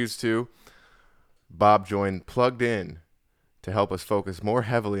contributes to, Bob joined Plugged In to help us focus more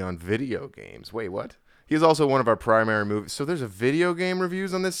heavily on video games. Wait, what? He's also one of our primary movies. So there's a video game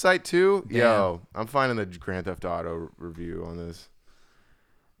reviews on this site too. Damn. Yo, I'm finding the Grand Theft Auto review on this.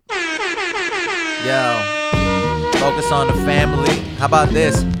 Yo, focus on the family. How about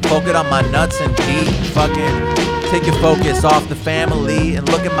this? Poke it on my nuts and D. Fucking take your focus off the family and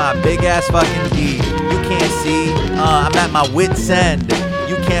look at my big ass fucking D. You can't see, I'm at my wit's end.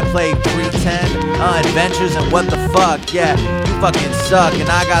 You can't play pretend. Adventures and what the fuck? Yeah, you fucking suck, and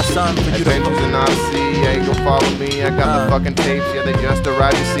I got something for you to. Adventures in Odyssey, yeah, you go follow me. I got the fucking tapes, yeah, they just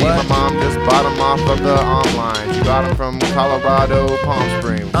arrived. You see, What? my mom just bought them off of the online. She bought them from Colorado, Palm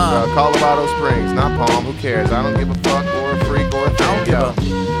Springs. Colorado Springs, not Palm, who cares? I don't give a fuck or a freak or a thing, yo.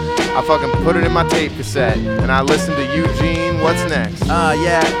 I fucking put it in my tape cassette, and I listen to Eugene, what's next?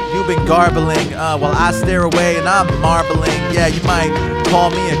 Yeah, you've been garbling, while I stare away and I'm marbling. Yeah, you might call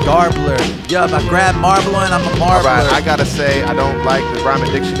me a garbler. Yup, I grab marble and I'm a marbler. Alright, I gotta say, I don't like the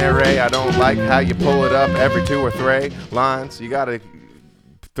rhyming dictionary. I don't like how you pull it up every 2 or 3 lines. You gotta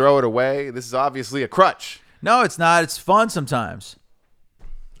throw it away. This is obviously a crutch. No, it's not. It's fun sometimes.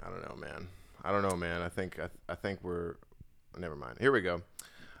 I don't know, man. I think we're. Never mind. Here we go.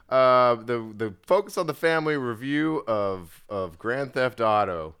 The focus on the family review of Grand Theft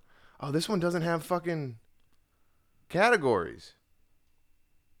Auto. Oh, this one doesn't have fucking categories.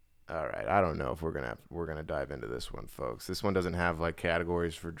 All right, I don't know if we're gonna dive into this one, folks. This one doesn't have like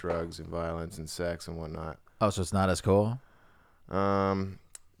categories for drugs and violence and sex and whatnot. Oh, so it's not as cool? You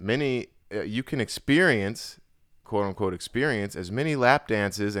can experience, quote unquote, experience as many lap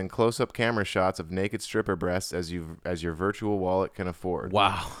dances and close-up camera shots of naked stripper breasts as your virtual wallet can afford.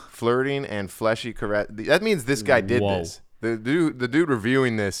 Wow. Flirting and fleshy caress. That means this guy did this. The dude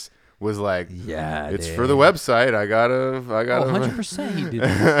reviewing this was like, yeah, it's dude. for the website. I gotta. 100% he did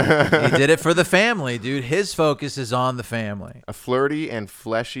this. He did it for the family, dude. His focus is on the family. A flirty and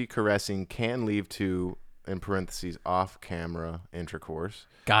fleshy caressing can lead to, in parentheses, off-camera intercourse.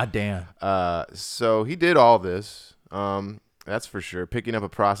 God damn. So he did all this. That's for sure. Picking up a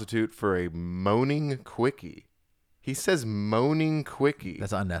prostitute for a moaning quickie. He says moaning quickie.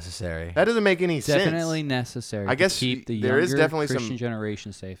 That's unnecessary. That doesn't make any sense. Definitely necessary. I guess to keep the there younger is definitely Christian some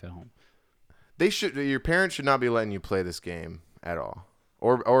generation safe at home. They should. Your parents should not be letting you play this game at all,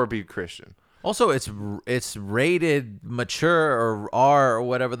 or be Christian. Also, it's rated mature or R or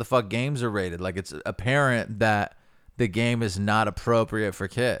whatever the fuck games are rated. Like, it's apparent that the game is not appropriate for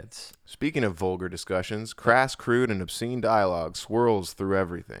kids. Speaking of vulgar discussions, crass, crude, and obscene dialogue swirls through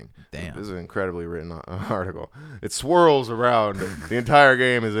everything. Damn. This is an incredibly written article. It swirls around. The entire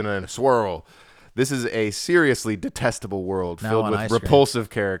game is in a swirl. This is a seriously detestable world Now filled on with ice cream.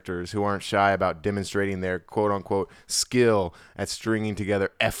 repulsive characters who aren't shy about demonstrating their quote-unquote skill at stringing together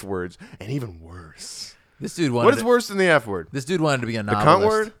F words, and even worse. This dude wanted What is worse than the F word? This dude wanted to be a The novelist. cunt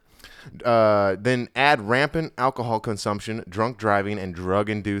word? Then add rampant alcohol consumption, drunk driving, and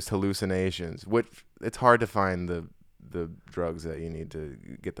drug-induced hallucinations, which it's hard to find the drugs that you need to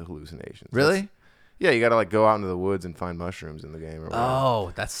get the hallucinations. Really? Yeah, you got to like go out into the woods and find mushrooms in the game. Or whatever.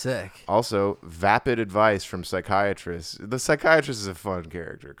 Oh, that's sick. Also, vapid advice from psychiatrists. The psychiatrist is a fun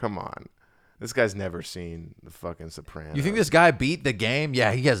character. Come on. This guy's never seen the fucking Sopranos. You think this guy beat the game?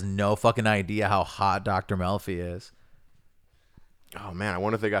 Yeah, he has no fucking idea how hot Dr. Melfi is. Oh, man, I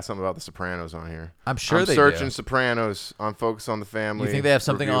wonder if they got something about the Sopranos on here. I'm sure they searching do. Sopranos on Focus on the Family. You think they have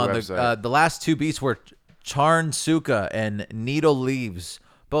something review on website. the last two beats were Charn Suka and Needle Leaves,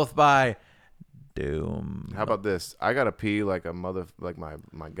 both by Doom. How about this? I gotta pee like a mother, like my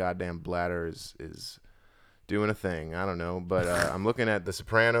goddamn bladder is doing a thing. I don't know, but I'm looking at The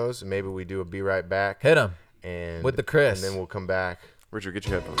Sopranos, and maybe we do a Be Right Back. Hit him and with the Chris, and then we'll come back. Richard, get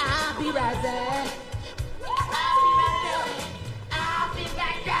your headphones. I'll be right back.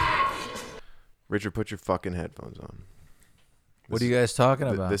 Richard, put your fucking headphones on. What are you guys talking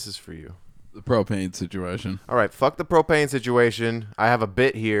about? This is for you. The propane situation. All right, fuck the propane situation. I have a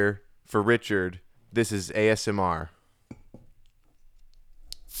bit here for Richard. This is ASMR.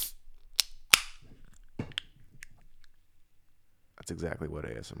 That's exactly what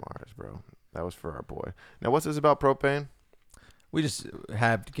ASMR is, bro. That was for our boy. Now, what's this about propane? We just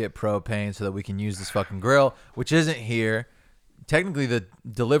have to get propane so that we can use this fucking grill, which isn't here. Technically, the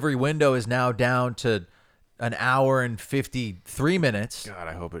delivery window is now down to an hour and 53 minutes. God,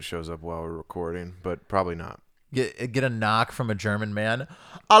 I hope it shows up while we're recording, but probably not. Get a knock from a German man.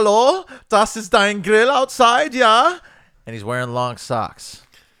 Hallo, das ist dein Grill outside, ja? And he's wearing long socks.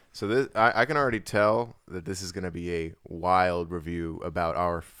 So this, I can already tell that this is going to be a wild review about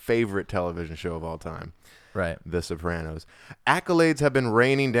our favorite television show of all time. Right. The Sopranos. Accolades have been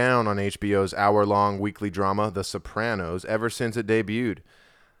raining down on HBO's hour-long weekly drama, The Sopranos, ever since it debuted.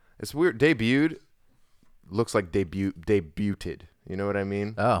 It's weird. Debuted? looks like debuted. You know what I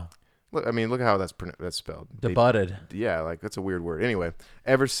mean? Oh. Look, I mean, look how that's spelled. Debuted. Yeah, like that's a weird word. Anyway,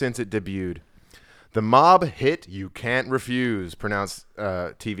 ever since it debuted. The mob hit you can't refuse, pronounced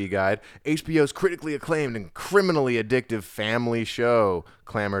TV Guide. HBO's critically acclaimed and criminally addictive family show,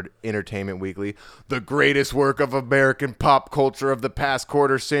 clamored Entertainment Weekly. The greatest work of American pop culture of the past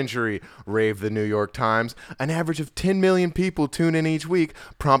quarter century, raved the New York Times. An average of 10 million people tune in each week,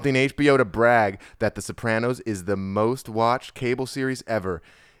 prompting HBO to brag that The Sopranos is the most watched cable series ever.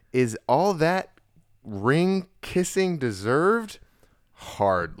 Is all that ring kissing deserved?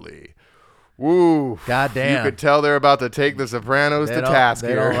 Hardly. Woo. Goddamn. You could tell they're about to take The Sopranos to task They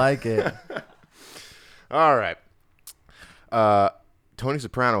here. don't like it. All right. Tony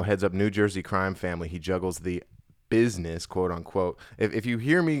Soprano heads up New Jersey crime family. He juggles the business, quote unquote. If you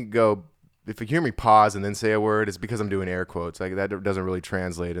hear me pause and then say a word, it's because I'm doing air quotes. Like that doesn't really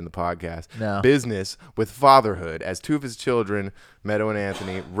translate in the podcast. No. Business with fatherhood, as two of his children, Meadow and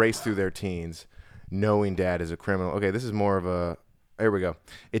Anthony, race through their teens, knowing dad is a criminal. Okay, this is more of a. There we go.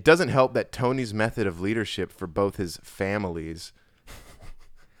 It doesn't help that Tony's method of leadership for both his families.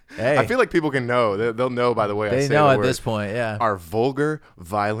 Hey. I feel like people can know. They'll know by the way I say They know the at word, this point, yeah. are vulgar,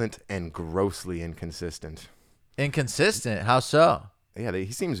 violent, and grossly inconsistent. Inconsistent? How so? Yeah,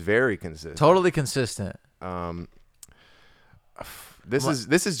 he seems very consistent. Totally consistent. This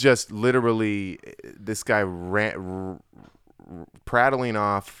is just literally this guy prattling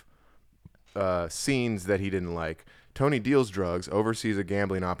off scenes that he didn't like. Tony deals drugs, oversees a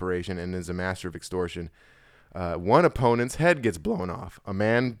gambling operation, and is a master of extortion. One opponent's head gets blown off. A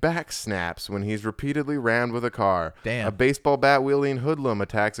man back snaps when he's repeatedly rammed with a car. Damn. A baseball bat wielding hoodlum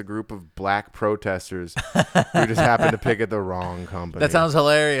attacks a group of black protesters who just happened to pick at the wrong company. That sounds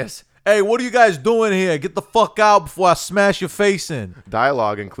hilarious. Hey, what are you guys doing here? Get the fuck out before I smash your face in.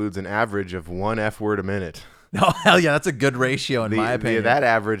 Dialogue includes an average of one F word a minute. Oh, hell yeah. That's a good ratio in my opinion. That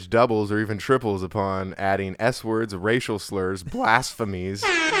average doubles or even triples upon adding S words, racial slurs, blasphemies.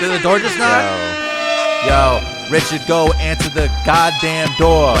 Did the door just knock? Yo, Richard, go answer the goddamn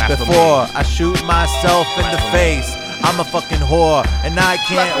door before I shoot myself in the face. I'm a fucking whore, and I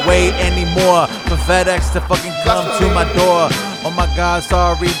can't wait anymore for FedEx to fucking come to my door. Oh my God,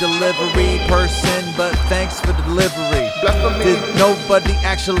 sorry, delivery person, but thanks for the delivery. Did nobody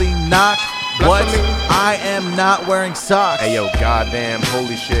actually knock? What? I am not wearing socks. Hey, yo, goddamn,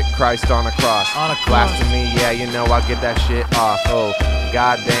 holy shit, Christ on a cross. On a cross. Blasphemy, yeah, you know, I'll get that shit off. Oh,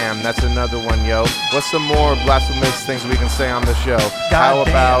 goddamn, that's another one, yo. What's some more blasphemous things we can say on the show? How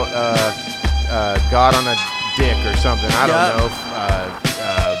about God on a dick or something? I don't know.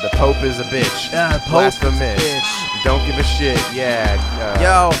 The Pope is a bitch. Blasphemous. Don't give a shit. Yeah.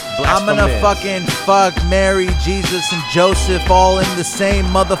 Yo, I'm gonna fucking fuck Mary, Jesus, and Joseph all in the same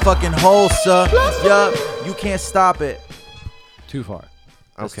motherfucking hole, sir. Yup, you can't stop it. Too far.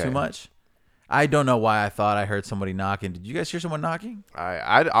 That's Okay. too much. I don't know why I thought I heard somebody knocking. Did you guys hear someone knocking?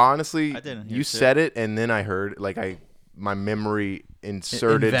 I honestly, I didn't hear you shit. said it, and then I heard, like, my memory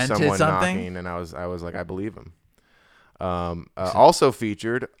inserted Invented someone something? knocking, and I was like, I believe him. Also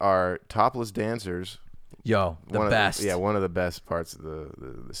featured are topless dancers. Yo, the best. One of the best parts of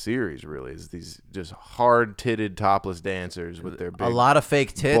the series really is these just hard-titted topless dancers with their big A lot of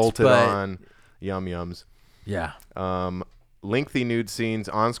fake tits, bolted but on yum-yums. yeah. Lengthy nude scenes,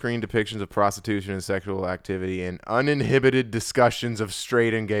 on-screen depictions of prostitution and sexual activity, and uninhibited discussions of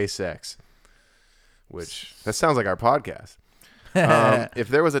straight and gay sex. Which, that sounds like our podcast. If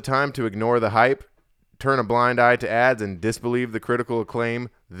there was a time to ignore the hype, turn a blind eye to ads, and disbelieve the critical acclaim,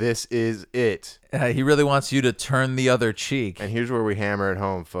 this is it. He really wants you to turn the other cheek. And here's where we hammer it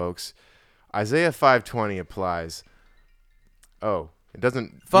home, folks. Isaiah 5:20 applies. Oh, it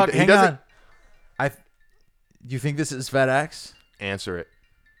doesn't. Fuck, he hang doesn't on. You think this is FedEx? answer it.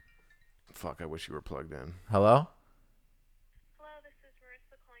 Fuck, I wish you were plugged in. Hello? Hello, this is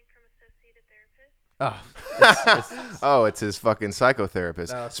Marissa calling from Associated Therapist. Oh, it's his fucking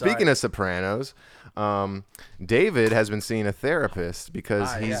psychotherapist. No, Speaking sorry. of Sopranos, David has been seeing a therapist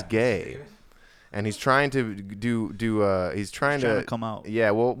because he's gay. And he's trying to he's trying to come out.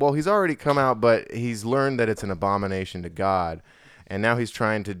 Yeah, well, he's already come out, but he's learned that it's an abomination to God, and now he's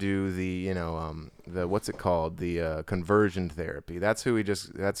trying to do the the what's it called, the conversion therapy. That's who he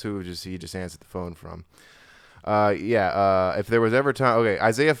just answered the phone from. If there was ever time, okay,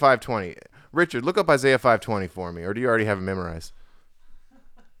 Isaiah 5:20. Richard, look up Isaiah 5:20 for me, or do you already have it memorized?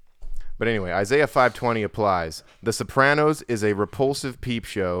 But anyway, Isaiah 5:20 applies. The Sopranos is a repulsive peep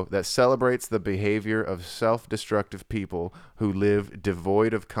show that celebrates the behavior of self-destructive people who live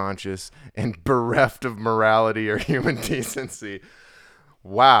devoid of conscience and bereft of morality or human decency.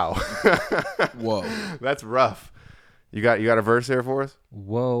 Wow. Whoa. That's rough. You got a verse there for us?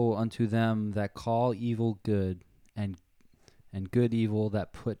 Woe unto them that call evil good, and good evil,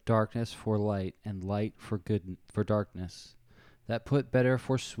 that put darkness for light, and light for darkness, that put bitter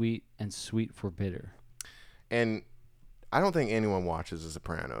for sweet, and sweet for bitter. And I don't think anyone watches The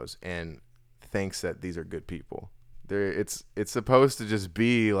Sopranos and thinks that these are good people. It's supposed to just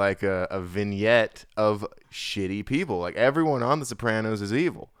be like a vignette of shitty people. Like everyone on The Sopranos is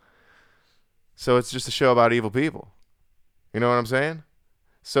evil. So it's just a show about evil people. You know what I'm saying?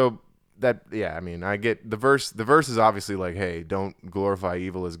 So I mean, I get the verse. The verse is obviously like, hey, don't glorify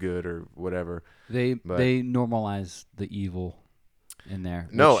evil as good or whatever. They normalize the evil in there.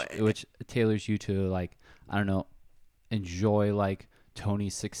 No, which tailors you to, like, I don't know, enjoy like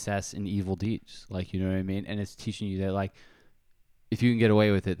Tony's success in evil deeds. Like, you know what I mean? And it's teaching you that, like, if you can get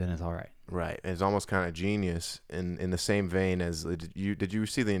away with it, then it's all right. Right. It's almost kind of genius in the same vein as did you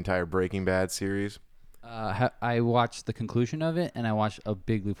see the entire Breaking Bad series? I watched the conclusion of it, and I watched a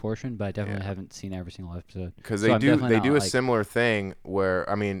bigly portion, but I definitely haven't seen every single episode. Because they do a similar thing where,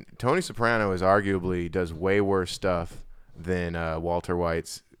 I mean, Tony Soprano does way worse stuff than Walter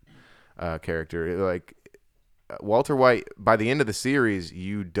White's character. Like, Walter White, by the end of the series,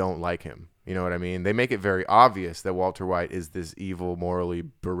 you don't like him. You know what I mean? They make it very obvious that Walter White is this evil, morally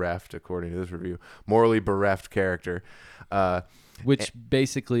bereft, according to this review, morally bereft character. Which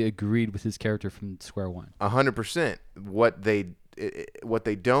basically agreed with his character from square one. 100%. What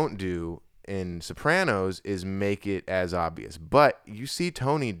they don't do in Sopranos is make it as obvious. But you see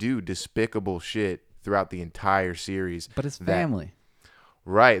Tony do despicable shit throughout the entire series. But it's family.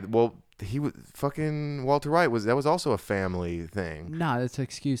 Right. Well, he was fucking Walter White that was also a family thing. Nah, that's an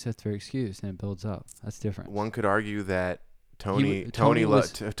excuse. That's their excuse, and it builds up. That's different. One could argue that Tony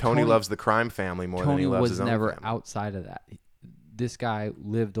loves the crime family more than he loves his own family. Tony was never outside of that. This guy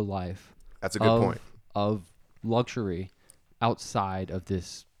lived a life. That's a good point. Of luxury outside of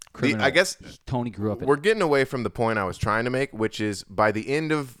this criminal. I guess Tony grew up in. We're getting away from the point I was trying to make, which is by the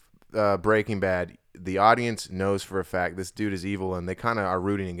end of Breaking Bad, the audience knows for a fact this dude is evil, and they kind of are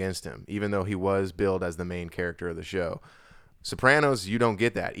rooting against him, even though he was billed as the main character of the show. Sopranos, you don't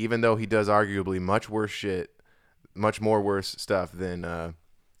get that, even though he does arguably much more worse stuff than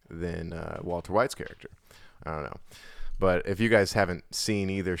Walter White's character. I don't know. But if you guys haven't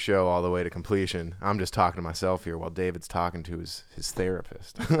seen either show all the way to completion, I'm just talking to myself here while David's talking to his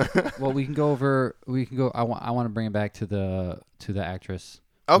therapist. Well, we can go. I want to bring it back to the actress.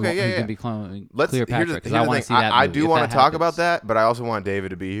 Okay, who's yeah. Gonna be Cleopatra, because I want to see that. I do want to talk about that, but I also want David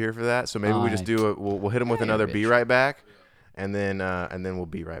to be here for that. So maybe we just do it. We'll hit him with another "Be Right Back," and then we'll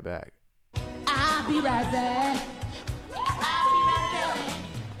be right back. I'll be right back.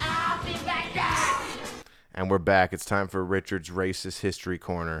 And we're back. It's time for Richard's Racist History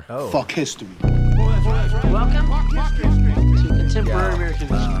Corner. Oh. Fuck history. Welcome to Contemporary American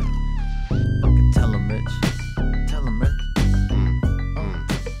History. Fucking tell him, Rich. Tell him, Rich.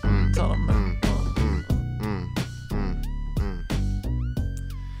 Tell him,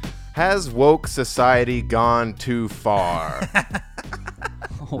 Has woke society gone too far?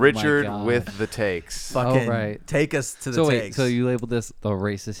 Richard with the takes. Fucking right. Take us to the takes. So you labeled this the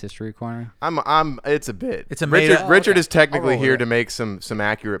Racist History Corner? It's a bit. It's a Richard is technically here to make some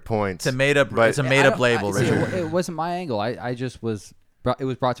accurate points. It's a made up label, Richard. It wasn't my angle. I just was. It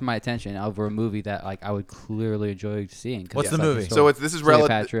was brought to my attention over a movie that, like, I would clearly enjoy seeing. What's the movie? So this is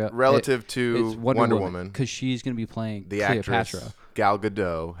relative to Wonder Woman, because she's going to be playing the Cleopatra. Actress Gal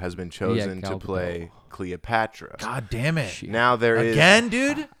Gadot has been chosen to play Cleopatra. God damn it! Now there is again,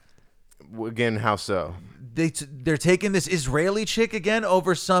 dude. Again, how so? They're taking this Israeli chick again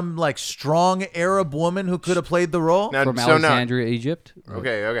over some like strong Arab woman who could have played the role from Alexandria, Egypt.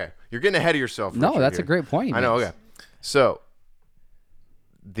 Okay. You're getting ahead of yourself. No, Richard, that's here. a great point. I know. Okay, so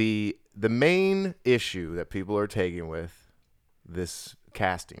the main issue that people are taking with this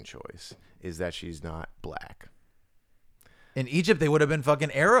casting choice is that she's not black. In Egypt, they would have been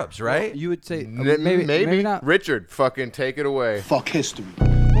fucking Arabs, right? Well, you would say maybe not. Richard, fucking take it away. Fuck history.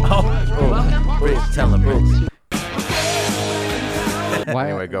 Tell him, Rich.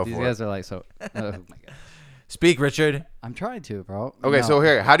 Anyway, go these for guys it. are like so. Oh my God. Speak, Richard. I'm trying to, bro. Okay, No. so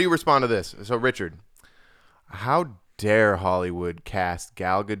here, how do you respond to this? So, Richard, how dare Hollywood cast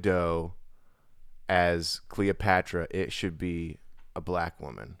Gal Gadot as Cleopatra? It should be a black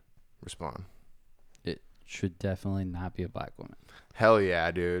woman. Respond. It should definitely not be a black woman. Hell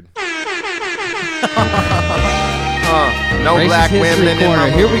yeah, dude. No Racist black History women in Corner. my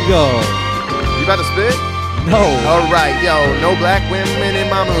Here we movies. go. You about to spit? No. All right, yo. No black women in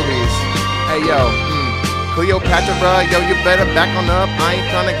my movies. Hey, yo. Cleopatra, bruh, yo, you better back on up. I ain't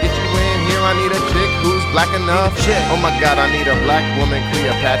tryna get you in here. I need a chick who's black enough. Oh my God, I need a black woman,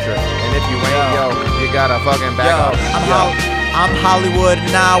 Cleopatra. And if you ain't, yo, you gotta fucking back up. I'm Hollywood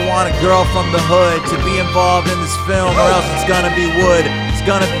and I want a girl from the hood to be involved in this film, or else it's gonna be wood, it's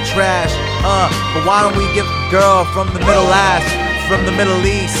gonna be trash. But why don't we give a girl from the from the Middle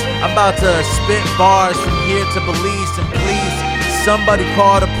East? I'm about to spit bars from here to Belize, and please, somebody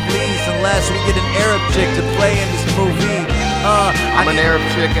call the police unless we get an Arab chick to play in this movie. I'm an Arab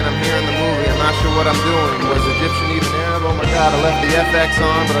chick and I'm here in the movie. I'm not sure what I'm doing. Was Egyptian even Arab? Oh my God, I left the FX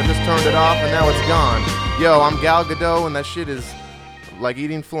on, but I just turned it off and now it's gone. Yo, I'm Gal Gadot and that shit is like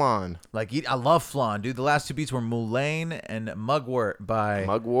eating flan. I love flan, dude. The last two beats were Moulin and Mugwort by...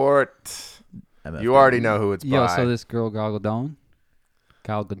 Mugwort. You already know who it's by. Yo, so this girl Gal Gadot.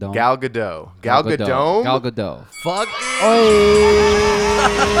 Gal Gadot. Gal Gadot. Gal Gadot? Gal Gadot. Fuck. Oh.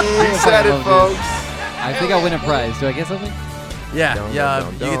 You said it, folks. I think I win a prize. Do I get something? Yeah,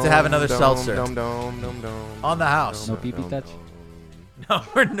 you get to have another seltzer. On the house. No pee-pee touch? No,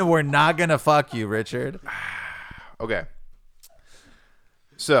 we're not going to fuck you, Richard. Okay.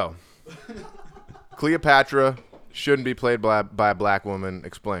 So, Cleopatra shouldn't be played by a black woman.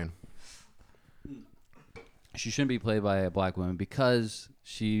 Explain. She shouldn't be played by a black woman because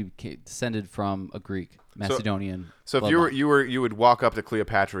she descended from a Greek, Macedonian. So if you would walk up to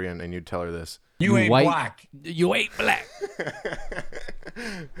Cleopatra and you'd tell her this. You ain't black. You ain't black.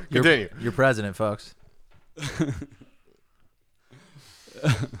 Continue. You're president, folks.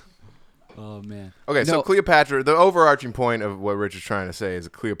 Oh man. Okay, so Cleopatra. The overarching point of what Rich is trying to say is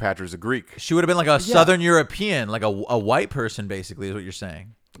that Cleopatra is a Greek. She would have been like a Southern European, like a white person, basically, is what you're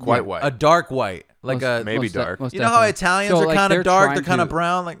saying. Quite white. A dark white, like maybe dark. You know how Italians are kind of dark? They're kind of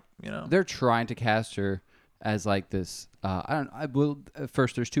brown, like They're trying to cast her as like this. At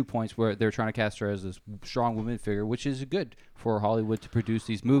first, there's 2 points where they're trying to cast her as this strong woman figure, which is good for Hollywood to produce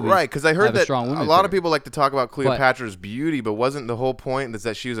these movies. Right, because I heard that a lot figure. of people like to talk about Cleopatra's beauty, but wasn't the whole point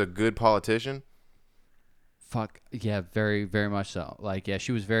that she was a good politician? Fuck yeah, very very much so. Like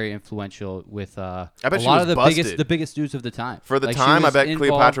she was very influential with I bet a she lot was of busted. the biggest dudes of the time. For the time, I bet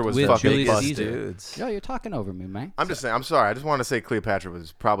Cleopatra was fucking Julius busted. Caesar. Dudes. Yo, you're talking over me, man. I'm just saying. I'm sorry. I just want to say Cleopatra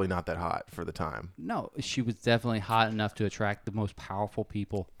was probably not that hot for the time. No, she was definitely hot enough to attract the most powerful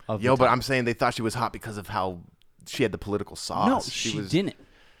people of the but time. I'm saying they thought she was hot because of how she had the political sauce. No, she didn't.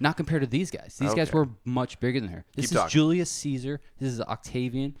 Not compared to these guys. These guys were much bigger than her. This is Julius Caesar. This is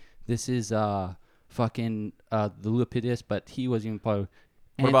Octavian. This is fucking the Lepidus, but he wasn't even part of.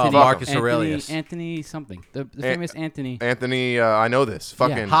 What about Marcus Aurelius? Anthony something. The famous Anthony. Anthony, I know this.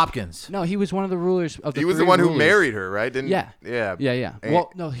 Fucking Hopkins. No, he was one of the rulers of the. He was the one who married her, right? Didn't? Yeah.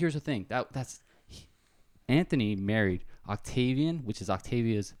 Well, no. Here's the thing. That's Anthony married Octavian, which is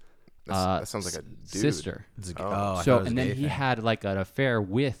Octavia's that sounds like a dude. sister. And then he had like an affair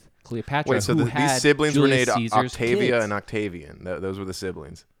with Cleopatra. Wait, so these siblings were named Octavia and Octavian. Those were the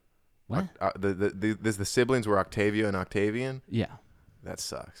siblings. What? The siblings were Octavia and Octavian? Yeah. That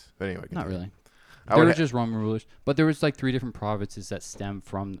sucks. But anyway, not really. They were just Roman rulers, but there was like 3 different provinces that stem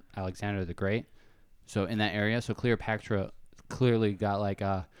from Alexander the Great. So in that area, so Cleopatra clearly got like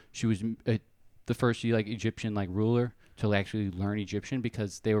she was the first like Egyptian like ruler to actually learn Egyptian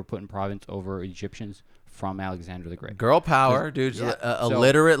because they were putting province over Egyptians from Alexander the Great. Girl power, dude. A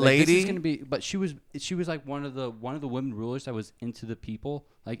literate lady. This is gonna be, but she was like one of the women rulers that was into the people,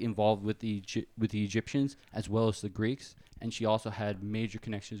 like involved with the Egyptians as well as the Greeks, and she also had major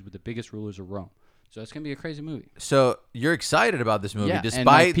connections with the biggest rulers of Rome. So it's gonna be a crazy movie. So you're excited about this movie,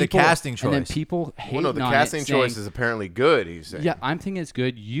 despite the casting choice. And then people hate the casting choice is apparently good. He's saying. Yeah, I'm thinking it's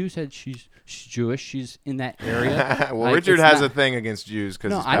good. You said she's Jewish. She's in that area. Well, like, Richard has a thing against Jews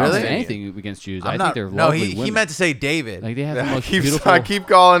because I don't have anything against Jews. I think they're lovely women. He meant to say David. Like they have the most beautiful. I keep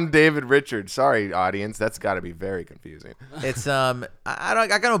calling David Richard. Sorry, audience. That's got to be very confusing. It's I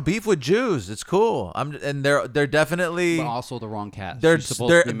got no beef with Jews. It's cool. And they're definitely but also the wrong cast.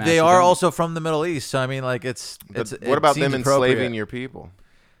 They are also from the Middle East. So I mean, like what about them enslaving your people?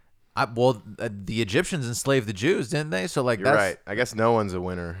 The Egyptians enslaved the Jews, didn't they? So like, you're right. I guess no one's a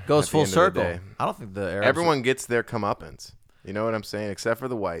winner. Goes full circle. I don't think the Arabs everyone gets their comeuppance. You know what I'm saying? Except for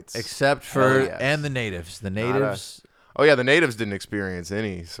the whites. Except for and the natives. The natives. Oh yeah, the natives didn't experience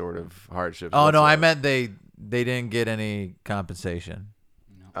any sort of hardships. Oh no, I meant they didn't get any compensation.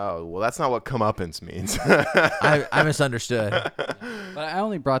 Oh well, that's not what comeuppance means. I misunderstood. But I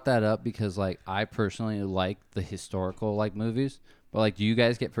only brought that up because like I personally like the historical like movies. But like, do you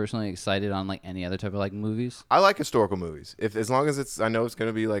guys get personally excited on like any other type of like movies? I like historical movies. As long as I know it's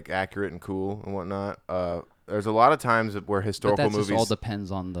gonna be like accurate and cool and whatnot. there's a lot of times where But historical that just movies. all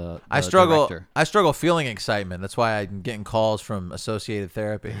depends on the I struggle. director. I struggle feeling excitement. That's why I'm getting calls from Associated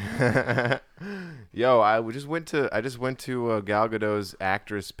Therapy. Yo, I just went to Gal Gadot's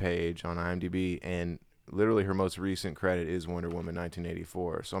actress page on IMDb, and literally her most recent credit is Wonder Woman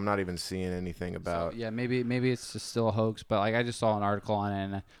 1984. So I'm not even seeing anything about. So, yeah, maybe it's just still a hoax, but like I just saw an article on it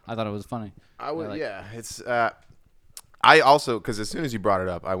and I thought it was funny. I would, like- yeah. It's I also, because as soon as you brought it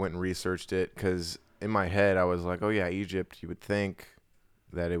up, I went and researched it, because in my head I was like, oh yeah, Egypt. You would think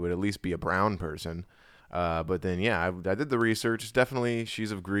that it would at least be a brown person, but then yeah, I did the research. Definitely,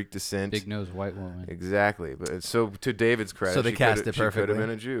 she's of Greek descent. Big nose white woman. Exactly, but so to David's credit, So they she cast coulda- it She could perfectly. have been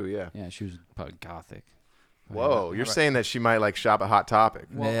a Jew, yeah. Yeah, she was probably gothic. Whoa, you're saying that she might like shop at Hot Topic?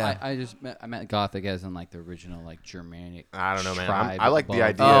 Well, Yeah. I meant gothic as in like the original like Germanic. I don't know, man. tribe I like the above-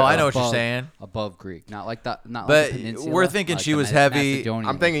 idea. Oh, I know what you're above- saying. Above Greek, not like that. Not But like the peninsula, we're thinking like she the was heavy. Macedonian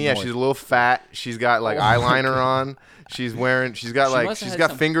I'm thinking, yeah, north. she's a little fat. She's got like eyeliner on. She's got She like must have she's had got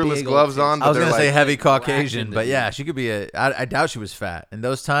some fingerless big old gloves tits. on. But I was they're gonna say like, heavy wrapped Caucasian, into but yeah, you. she could be I doubt she was fat. In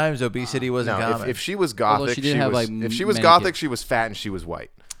those times, obesity wasn't no, common. if she was Although gothic, she did have, was. like, If she was many gothic, kids. she was fat and she was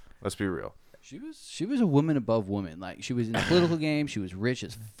white. Let's be real. She was a woman above woman. Like she was in the political game. She was rich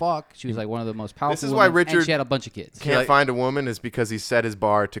as fuck. She was like one of the most powerful. This is why women, and Richard she had a bunch of kids. Can't find a woman is because he set his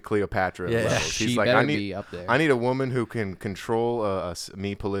bar to Cleopatra Yeah. levels. He's She like, better I need, be up there. I need a woman who can control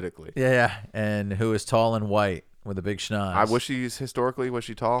me politically. yeah, and who is tall and white with a big schnoz. Was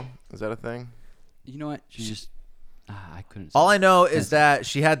she tall? Is that a thing? You know what? She just I couldn't. All I know is that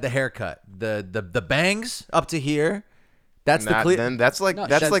she had the haircut, the bangs up to here. That's the Cleo. Then that's like No,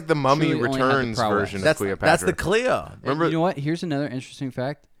 that's she like the Mummy truly only had the Returns prowess. version of That's Cleopatra. the Cleo. Remember? You know what? Here's another interesting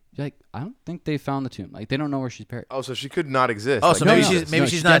fact. Like I don't think they found the tomb. Like they don't know where she's buried. Oh, so she could not exist. Oh, Like, so No, maybe no, she's no, maybe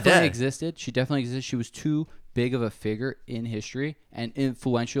she's she not definitely dead. existed. She definitely existed. She was too big of a figure in history and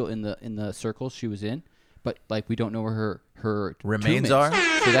influential in the circles she was in. But like we don't know where her Remains tomb are?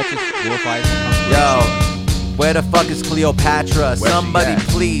 is. So that just glorifies. Yo, where the fuck is Cleopatra? she Somebody at?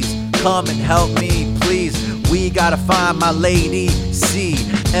 please come and help me, please. We gotta find my lady.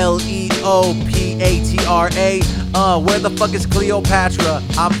 Cleopatra. Where the fuck is Cleopatra?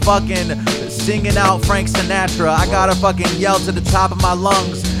 I'm fucking singing out Frank Sinatra. I gotta fucking yell to the top of my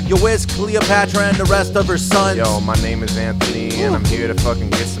lungs. Yo, where's Cleopatra and the rest of her sons? Yo, my name is Anthony, and I'm here to fucking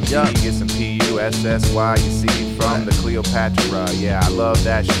get some Yeah. get some PUSSY. You see from the Cleopatra. Yeah, I love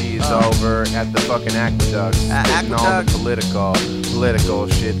that she's over at the fucking aqueduct, spitting all the Aqueduct. political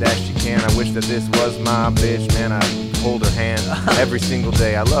shit that she can. I wish that this was my bitch, man. I hold her hand every single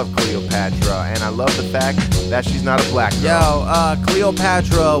day. I love Cleopatra, and I love the fact that she's not a black girl. Yo,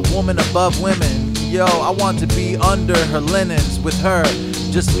 Cleopatra, woman above women. Yo, I want to be under her linens with her.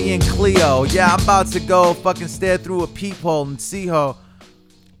 Just me and Cleo. Yeah, I'm about to go fucking stare through a peephole and see her.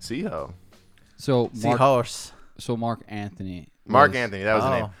 See ho. So See Mark, horse. so Mark Anthony. Mark was Anthony, that was the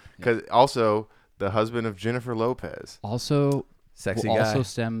name. Oh. Because also the husband of Jennifer Lopez. Also Sexy will guy. also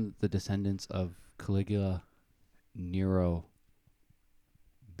stem the descendants of Caligula, Nero,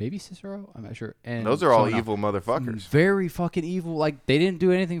 baby Cicero. I'm not sure. And Those are all someone else. evil motherfuckers. Very fucking evil. Like they didn't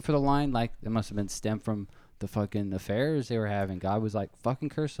do anything for the line. Like it must have been stemmed from the fucking affairs they were having. God was like, fucking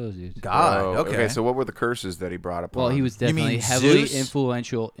curse those dudes. God, Oh, okay. So what were the curses that he brought up? Well, he was You mean definitely heavily Zeus?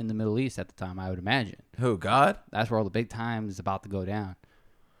 influential in the Middle East at the time, I would imagine. Who, God? That's where all the big time is about to go down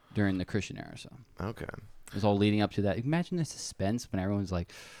during the Christian era. So Okay. it was all leading up to that. Imagine the suspense when everyone's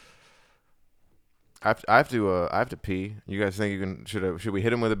like, I have to pee. You guys think you can? Should we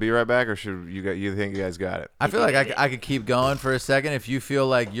hit him with a be right back, or should you think you guys got it? I feel like I could keep going for a second if you feel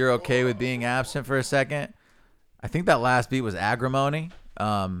like you're okay with being absent for a second. I think that last beat was Agrimony.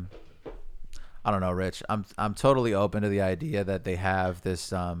 I don't know, Rich. I'm totally open to the idea that they have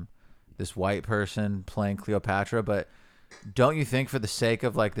this this white person playing Cleopatra, but don't you think for the sake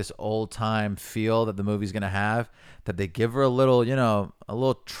of like this old time feel that the movie's gonna have, that they give her a little, a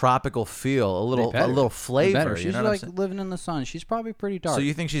little tropical feel, a little flavor? better. You She's know what I'm like saying? living in the sun. She's probably pretty dark. So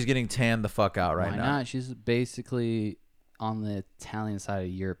you think she's getting tanned the fuck out right Why now? not? She's basically on the Italian side of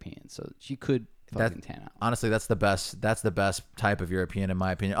European, so she could fucking tan out. Honestly, that's the best type of European in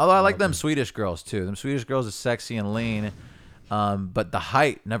my opinion. Although I like them Swedish girls too. Them Swedish girls are sexy and lean, but the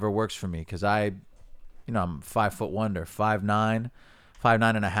height never works for me because I'm 5 foot wonder, 5'9",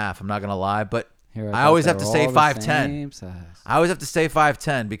 5'9.5". I'm not gonna lie, but I always have to say 5'10". I always have to say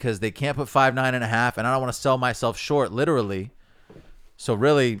 5'10" because they can't put 5'9.5", and I don't want to sell myself short, literally. So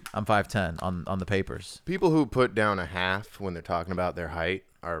really, I'm 5'10" on the papers. People who put down a half when they're talking about their height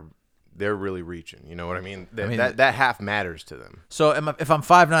they're really reaching. You know what I mean? That half matters to them. So if I'm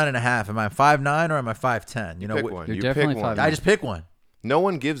 5'9.5", am I 5'9" or am I 5'10"? Pick one. You're You definitely pick one. 5'9". I just pick one. No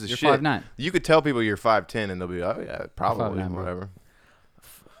one gives a You're shit. 5'9". You could tell people you're 5'10", and they'll be, oh yeah, probably 5'9", bro. whatever.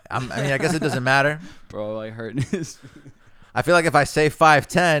 I mean, I guess it doesn't matter. Bro, like hurting his. I feel like if I say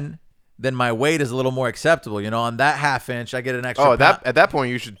 5'10", then my weight is a little more acceptable. You know, on that half inch, I get an extra. Oh, at that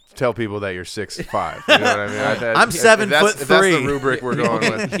point, you should tell people that you're 6'5". You know what I mean? I'm 7'3". If that's the rubric we're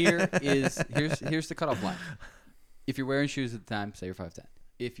going with. Here's the cutoff line. If you're wearing shoes at the time, say you're 5'10".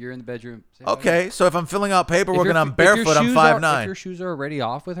 If you're in the bedroom, say Okay, so if I'm filling out paperwork and I'm if your barefoot, I'm shoes 5'9". If your shoes are already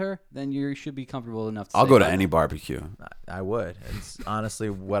off with her, then you should be comfortable enough to I'll say go to 5'9". any barbecue. I would. It's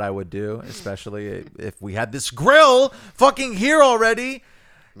honestly what I would do, especially if we had this grill fucking here already.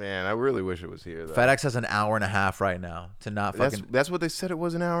 Man, I really wish it was here, though. FedEx has an hour and a half right now to not fucking. That's what they said it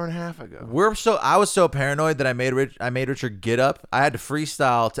was an hour and a half ago. I was so paranoid that I made Richard get up. I had to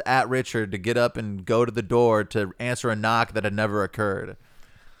freestyle to at Richard to get up and go to the door to answer a knock that had never occurred.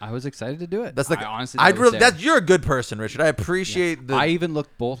 I was excited to do it. That's like I honestly. you're a good person, Richard. I appreciate the. I even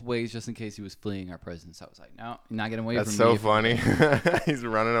looked both ways just in case he was fleeing our presence. I was like, no, you're not getting away That's from so me. funny. He's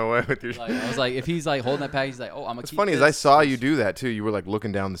running away with your. Like, I was like, if he's like holding that package, he's like, oh, I'm gonna. What's funny is I saw you do that too. You were like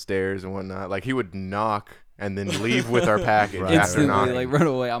looking down the stairs and whatnot. Like he would knock and then leave with our package after instantly, knocking. like run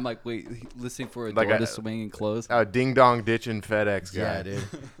away. I'm like, wait, listening for a door to swing and close. Ding dong ditching FedEx guy. Yeah, dude.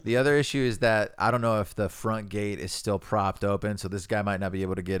 The other issue is that I don't know if the front gate is still propped open, so this guy might not be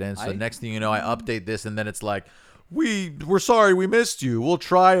able to get in. So next thing you know, I update this, and then it's like, we're sorry we missed you. We'll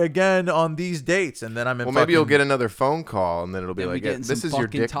try again on these dates, and then I'm in. Well, maybe you'll get another phone call, and then it'll be like, "This is your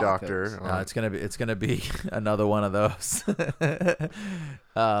dick doctor." No, it's gonna be another one of those.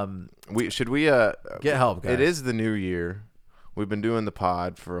 Should we get help, guys? It is the new year. We've been doing the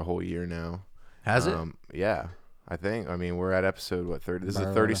pod for a whole year now. Has it? Yeah, I think. I mean, we're at episode 30. This is the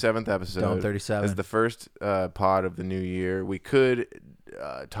 37th episode. Dome 37. It's the first pod of the new year. We could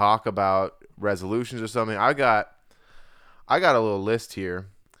talk about resolutions or something. I got a little list here.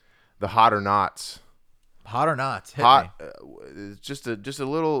 The hot or nots. Hot or not? Just a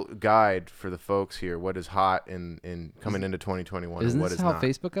little guide for the folks here. What is hot in coming into 2021? Isn't and what this is how not.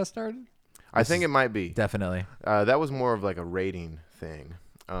 Facebook got started? I think it might be. Definitely. That was more of like a rating thing.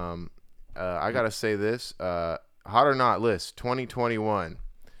 I gotta say this. Hot or not list 2021.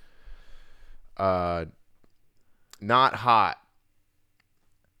 Not hot.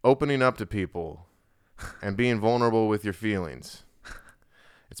 Opening up to people and being vulnerable with your feelings.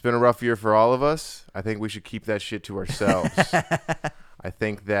 It's been a rough year for all of us. I think we should keep that shit to ourselves. I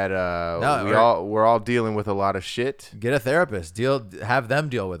think that we're all dealing with a lot of shit. Get a therapist. Have them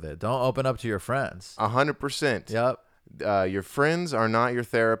deal with it. Don't open up to your friends. 100%. Yep. Your friends are not your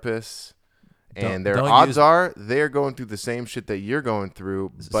therapists. And their odds are they're going through the same shit that you're going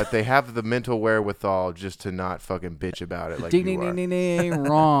through, but they have the mental wherewithal just to not fucking bitch about it like ding, you ding, are. ding, ding, ding.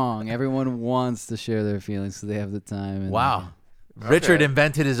 Wrong. Everyone wants to share their feelings so they have the time. Wow. Richard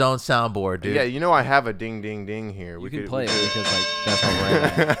invented his own soundboard, dude. Yeah, you know I have a ding, ding, ding here. You can play it because like that's how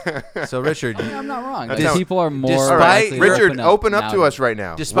we're at. So Richard, I'm not wrong. That's People are more. Despite Richard, open up to now. us right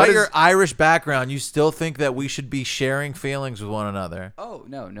now. Despite your Irish background, you still think that we should be sharing feelings with one another. Oh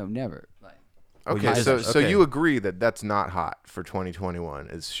no, never. Okay, so you agree that that's not hot for 2021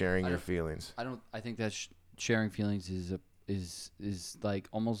 is sharing your feelings. I think that sharing feelings is like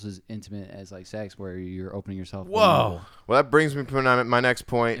almost as intimate as like sex, where you're opening yourself. Whoa. Well, that brings me to my next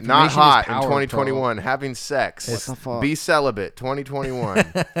point. Not hot in 2021. Having sex. What the fuck? Be celibate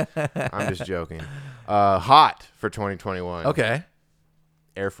 2021. I'm just joking. Hot for 2021. Okay.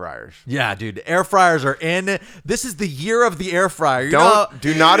 Air fryers. Yeah, dude. Air fryers are in. This is the year of the air fryer.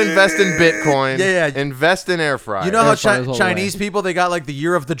 Do not invest in Bitcoin. Yeah. Invest in air fryers. You know how Chinese people, they got like the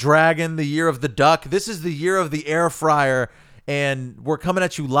year of the dragon, the year of the duck. This is the year of the air fryer. And we're coming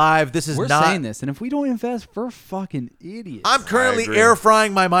at you live. We're saying this, and if we don't invest, we're fucking idiots. I'm currently air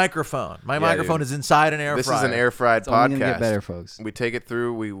frying my microphone. My microphone dude. is inside an air fryer. This is an air fried It's podcast. only gonna get better, folks. We take it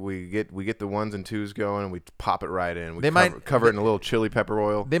through. We get the ones and twos going, and we pop it right in. We They might cover it in a little chili pepper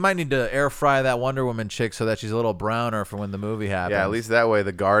oil. They might need to air fry that Wonder Woman chick so that she's a little browner for when the movie happens. Yeah, at least that way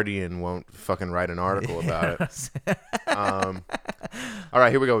the Guardian won't fucking write an article about it. All right,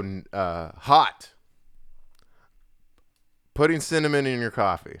 here we go. Hot. Putting cinnamon in your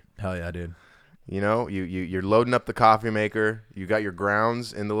coffee. Hell yeah, dude. You know, you're loading up the coffee maker. You got your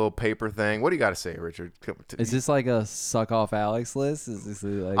grounds in the little paper thing. What do you got to say, Richard? Is this like a suck off Alex list? Is this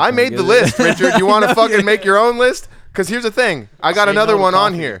like I made the list, Richard. You want to fucking make your own list? Because here's the thing. I got another one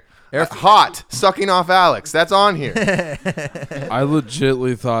on here. Hot, sucking off Alex. That's on here. I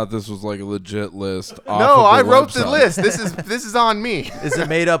legitly thought this was like a legit list. No, I wrote the list. This is on me. It's a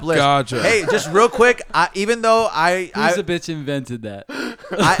made up list. Gotcha. Hey, just real quick, even though Who's the bitch invented that?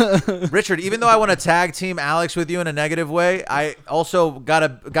 Richard, even though I want to tag team Alex with you in a negative way, I also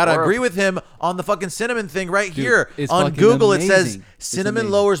gotta agree with him on the fucking cinnamon thing right here. it's On fucking Google, it says amazing. It's cinnamon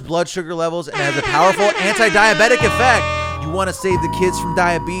amazing. lowers blood sugar levels and has a powerful anti-diabetic effect. You want to save the kids from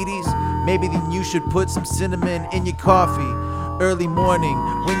diabetes? Maybe then you should put some cinnamon in your coffee. Early morning,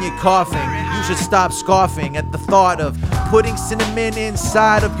 when you're coughing, you should stop scoffing at the thought of putting cinnamon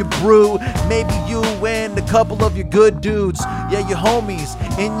inside of your brew. Maybe you and a couple of your good dudes, yeah, your homies,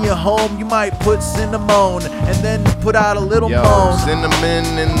 in your home, you might put cinnamon and then put out a little Yo, moan. cinnamon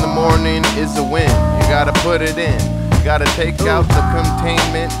in the morning is a win. You gotta put it in. You gotta take out the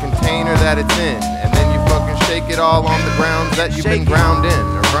containment container that it's in. And then you fucking shake it all on the grounds that you've been ground in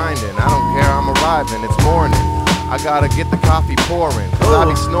or grinding. I don't care, I'm arriving, it's morning. I gotta get the coffee pouring, cause I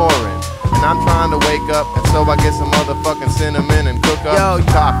be snoring. And I'm trying to wake up, and so I get some motherfucking cinnamon and cook up some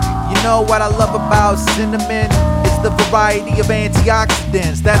coffee. You know what I love about cinnamon is the variety of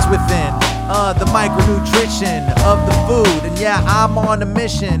antioxidants that's within the micronutrition of the food. And yeah, I'm on a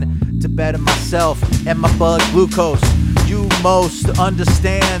mission to better myself and my blood glucose. You most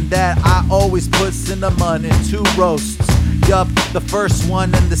understand that I always put cinnamon in 2 roasts. Yup, the first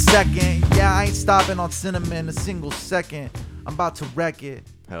one and the second. Yeah, I ain't stopping on cinnamon a single second. I'm about to wreck it.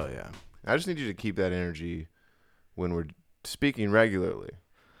 Hell yeah. I just need you to keep that energy when we're speaking regularly.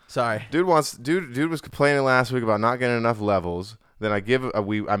 Sorry. Dude was complaining last week about not getting enough levels. Then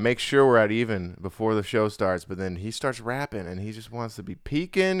I make sure we're at even before the show starts, but then he starts rapping and he just wants to be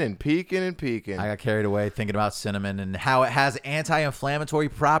peaking and peaking and peaking. I got carried away thinking about cinnamon and how it has anti-inflammatory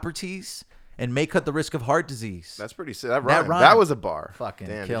properties and may cut the risk of heart disease. That's pretty sick. That rhymed. That was a bar. Fucking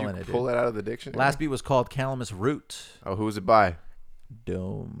Damn, killing did you it, pull dude. that out of the dictionary? Last beat was called Calamus Root. Oh, who was it by?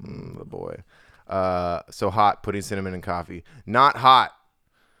 Dome. The boy. So hot, putting cinnamon in coffee. Not hot,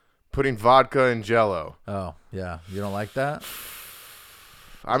 putting vodka in Jello. Oh, yeah. You don't like that?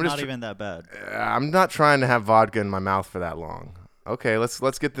 I'm not even that bad. I'm not trying to have vodka in my mouth for that long. Okay, let's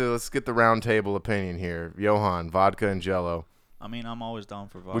get the round table opinion here. Johan, vodka and Jello. I mean, I'm always down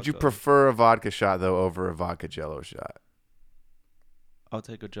for vodka. Would you prefer a vodka shot though over a vodka Jello shot? I'll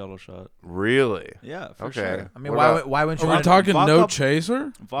take a Jello shot. Really? Yeah, for okay. sure. I mean, why wouldn't you? Are we talking no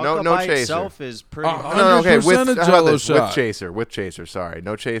chaser? Vodka no by chaser. itself is pretty. No, okay, with Jello shot. with chaser. Sorry,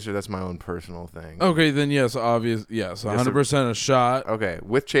 no chaser. That's my own personal thing. Okay, then yes, 100% a shot. Okay,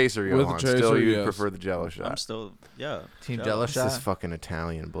 with chaser, With Johan. chaser, Still, you yes. prefer the Jello shot. I'm still, Team Jello This shot. is fucking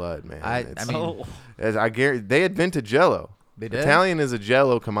Italian blood, man. I mean, I guarantee they invented Jello. They did? Italian is a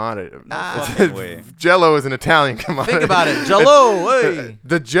Jello commodity. fucking way. Jello is an Italian commodity. Think about it, Jello. Hey.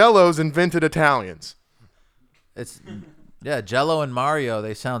 The Jellos invented Italians. It's Jello and Mario.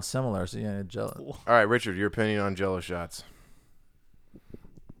 They sound similar. So yeah, Jello. All right, Richard, your opinion on Jello shots?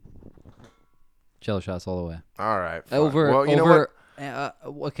 Jello shots all the way. All right. fine. Over. Well, you know what?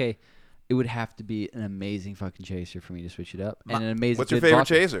 Okay, it would have to be an amazing fucking chaser for me to switch it up, and an amazing. What's your good favorite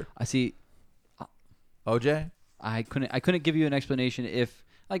vodka. chaser? I see. OJ. I couldn't give you an explanation if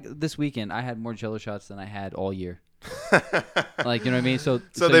like this weekend I had more Jello shots than I had all year. Like, you know what I mean? So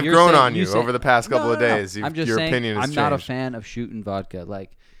they've you're grown saying- on you saying- over the past couple No, of no, no. days. I'm just your saying opinion has I'm not a changed. fan of shooting vodka.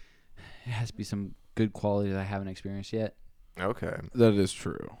 Like, it has to be some good quality that I haven't experienced yet. Okay. That is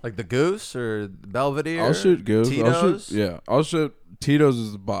true. Like the Goose or Belvedere. I'll shoot Goose. Tito's. I'll shoot Tito's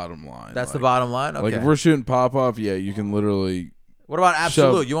is the bottom line. That's the Like- bottom line. Okay. Like if we're shooting pop off, yeah, you can literally. What about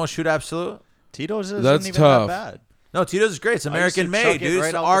Absolute? shove- You won't shoot Absolute? Tito's isn't That's even tough. that bad. No, Tito's is great. It's I used American to made, chuck it dude. right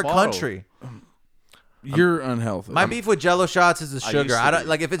It's out the our bottle. country. You're unhealthy. My beef with Jello shots is the I sugar. used to I don't be.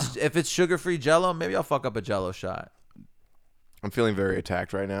 like if it's sugar free Jello. Maybe I'll fuck up a Jello shot. I'm feeling very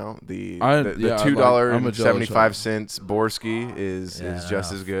attacked right now. The I $2 I'm a and Jello 75 cents Borsky is Yeah,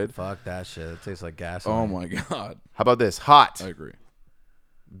 just no, as good. Fuck that shit. It tastes like gas. Oh my god. How about this? Hot. I agree.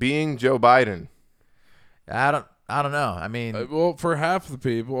 Being Joe Biden. I don't know. I mean, Well, for half the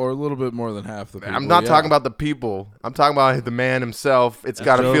people, or a little bit more than half the people. I'm not yeah. talking about the people. I'm talking about the man himself. It's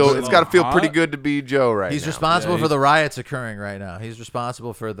got to Joe feel. Biden It's got to feel hot? pretty good to be Joe right he's now. responsible Yeah, for the riots occurring right now. He's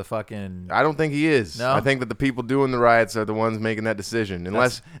responsible for the fucking. I don't think he is. No? I think that the people doing the riots are the ones making that decision.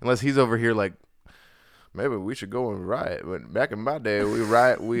 Unless he's over here like, maybe we should go and riot. But back in my day,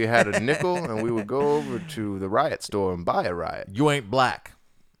 we had a nickel and we would go over to the riot store and buy a riot. You ain't black.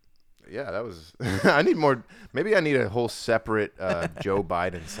 Yeah, that was. I need more. Maybe I need a whole separate Joe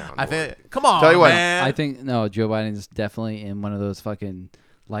Biden sound. I think. Come on, Tell you what, man. I think no, Joe Biden's definitely in one of those fucking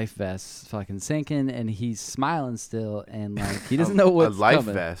life vests, fucking sinking, and he's smiling still, and like he doesn't know what's life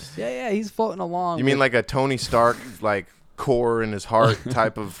coming. vest? Yeah, he's floating along. You mean with- like a Tony Stark like core in his heart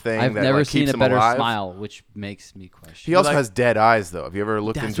type of thing. I've that, never like, seen keeps a him better alive. smile, which makes me question. He also has dead eyes, though. Have you ever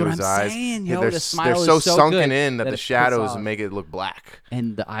looked That's into what his I'm eyes? saying, Yeah, yo. they're, The they're smile so is so sunken good in that that the it puts shadows on- make it look black.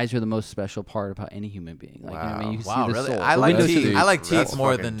 And the eyes are the most special part about any human being. Like, you know what I mean? You can Wow, see the really? soul. I The like window to teeth. the- I like teeth That's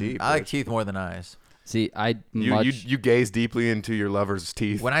more fucking than deep, I like Rich. teeth more than eyes. See, I You, much. you gaze deeply into your lover's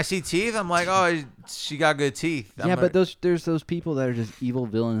teeth. When I see teeth, I'm like, oh, she got good teeth. Yeah, but there's those people that are just evil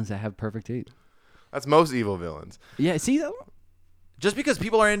villains that have perfect teeth. That's most evil villains. Yeah, see that? Just because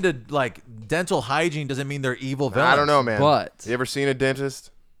people are into like dental hygiene doesn't mean they're evil villains. I don't know, man. But you ever seen a dentist?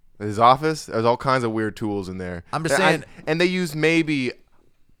 His office, there's all kinds of weird tools in there. I'm just saying, and they use maybe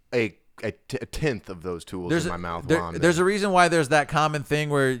a tenth of those tools in my mouth. There's a reason why there's that common thing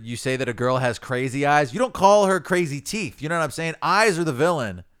where you say that a girl has crazy eyes. You don't call her crazy teeth. You know what I'm saying? Eyes are the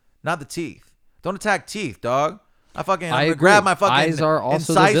villain, not the teeth. Don't attack teeth, dog. I'm gonna agree. grab my fucking eyes are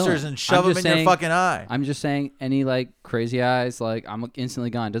also the incisors villain. and shove I'm them just in your fucking eye. I'm just saying, any like crazy eyes, like I'm instantly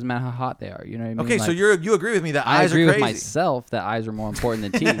gone. Doesn't matter how hot they are. You know what I mean? Okay, so Like, you agree with me that I eyes agree are with crazy. myself that eyes are more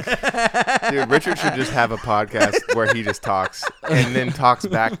important than teeth. Dude, Richard should just have a podcast where he just talks and then talks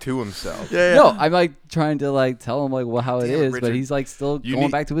back to himself. No, I'm like trying to like tell him like how it Damn, is, but Richard, he's like still you going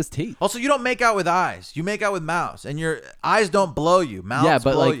need- back to his teeth. Also, you don't make out with eyes. You make out with mouths, and your eyes don't blow you. Mouths Yeah,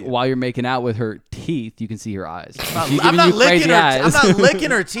 but blow like you. while you're making out with her teeth, you can see her eyes. She's I'm giving not you licking crazy her. eyes. I'm not licking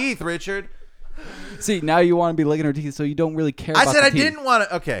her teeth, Richard. See, now you want to be licking her teeth, so you don't really care. I about said the I teeth. didn't want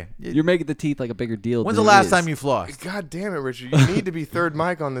to. Okay. You're making the teeth like a bigger deal. When's than the it last is. time you flossed? God damn it, Richard! You need to be third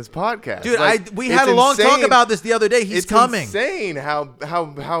mic on this podcast, Dude, Like, we it's had a long talk insane- about this the other day. He's it's coming. Insane how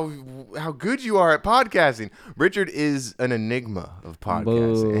good you are at podcasting. Richard is an enigma of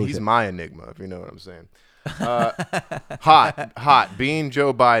podcasting. And he's Bullshit. my enigma, if you know what I'm saying. Hot. Being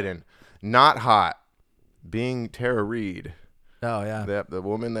Joe Biden, not hot. Being Tara Reid. Oh yeah, the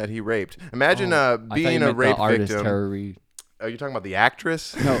woman that he raped. Imagine I thought you being a meant rape the artist, victim. Tara Reid. Are you talking about the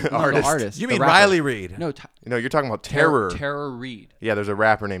actress? No, the artist. You the mean rapper. Riley Reid? No, No, you're talking about Terror. Tara Reid. Yeah, there's a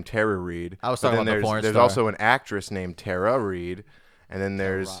rapper named Tara Reid. I was But talking then about the porn there's star. also an actress named Tara Reid, and then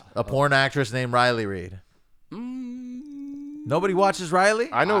there's A porn actress named Riley Reid. Nobody watches Riley.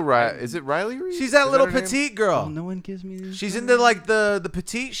 I know is it Riley Reid? She's that Is little her name? petite girl. No one gives me this. She's into like the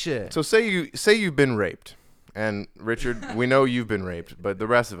petite shit. So say you've been raped, and Richard, we know you've been raped, but the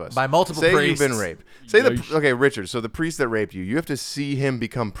rest of us By multiple say priests. you've been raped. Say okay, Richard. So the priest that raped you have to see him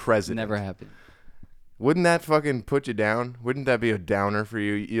become president. Never happened. Wouldn't that fucking put you down? Wouldn't that be a downer for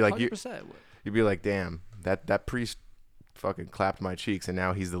you? You like 100%. you'd be like, damn, that priest fucking clapped my cheeks, and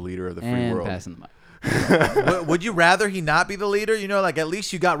now he's the leader of the free And world. passing the mic. Would you rather he not be the leader? You know, like at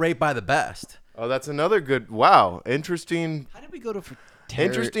least you got raped by the best. Oh, that's another good. Wow, interesting. How did we go to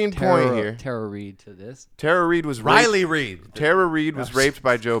Interesting point here. Tara Reid to this. Tara Reid was Riley raped. Reid. Tara Reid was raped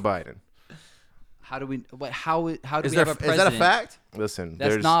by Joe Biden. How do we? What? How do Is we have a is that president? a fact? Listen,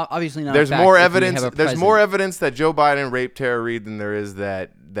 That's there's not obviously not. there's a fact more if we evidence. have a There's more president. evidence that Joe Biden raped Tara Reid than there is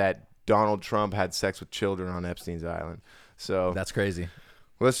that Donald Trump had sex with children on Epstein's island. So That's crazy.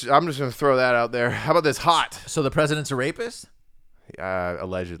 I'm just gonna throw that out there. How about this? Hot, So the president's a rapist?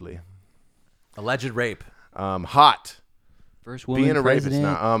 allegedly. Alleged rape. Hot, First woman being a rapist president.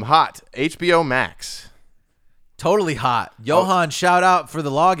 now. Hot, HBO Max. Totally hot. Johan, shout out for the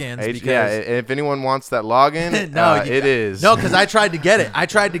logins. Because Yeah, and if anyone wants that login, No, it is. No, because I tried to get it. And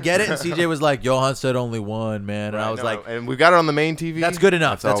CJ was like, Johan said only one, man. And I was like, and we got it on the main TV. that's good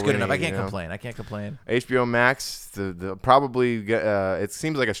enough. all That's we good enough. I need, can't you know? complain. I can't complain. HBO Max, the probably it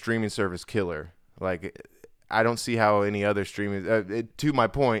seems like a streaming service killer. Like I don't see how any other streaming. To my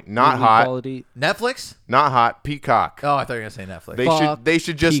point, not Movie hot, quality. Netflix? not hot. Peacock. Oh, I thought you were going to say Netflix. Fuck They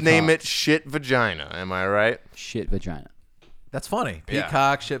should just name Peacock. it Shit Vagina. Am I right? Shit vagina. That's funny. Yeah.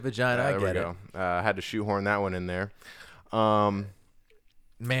 Peacock, shit, vagina. I There get we it. go. I had to shoehorn that one in there.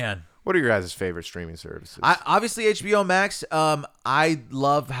 Man. What are your guys' favorite streaming services? Obviously HBO Max. I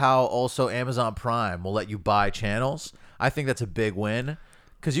love how also Amazon Prime will let you buy channels. I think that's a big win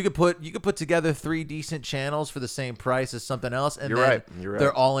because you could put together 3 decent channels for the same price as something else, and You're then right. You're right.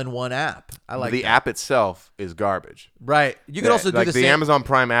 they're all in one app. I like the that. app itself is garbage. Right. You could also do like the the same. Amazon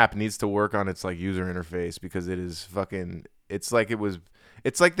Prime app needs to work on its like user interface because it is fucking. It's like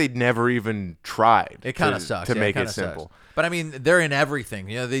they'd never even tried. It kind of to- sucks to yeah, make kinda it simple. sucks. But I mean, they're in everything.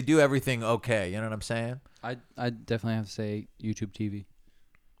 You know, they do everything okay. You know what I'm saying? I definitely have to say YouTube TV.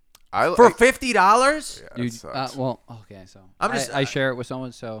 For $50? Dude, sucks. well, okay, so I'm just- I share it with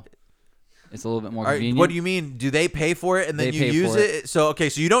someone, so it's a little bit more All right, convenient. what do you mean? Do they pay for it and then They you pay use for it? So okay,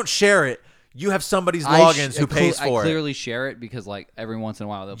 so you don't share it. You have somebody's logins who pays for I it. clearly share it because like every once in a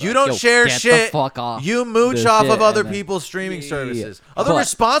while they'll be You like, don't "Yo, share get shit. The fuck off. You mooch the off shit," of other and then- people's streaming Yeah. services. Other But-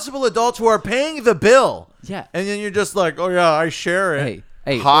 responsible adults who are paying the bill. Yeah. And then you're just like, oh yeah, I share it.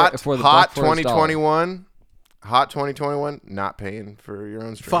 Hey, hot for the hot buck for his dollar. 2021. Hot 2021. Not paying for your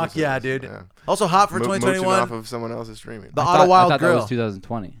own streaming. Fuck yeah, service. dude. Yeah. Also hot for Mooching 2021. off of someone else's streaming. The I Auto thought Wild that Grill. was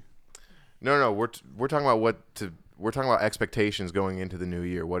 2020. No, we're talking about we're talking about expectations going into the new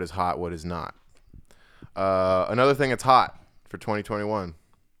year. What is hot? What is not? Another thing that's hot for 2021.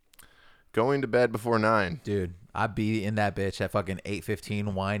 Going to bed before 9. Dude, I'd be in that bitch at fucking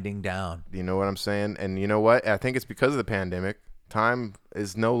 8:15 winding down. You know what I'm saying? And you know what? I think it's because of the pandemic. Time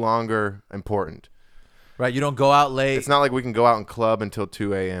is no longer important. Right, you don't go out late. It's not like we can go out and club until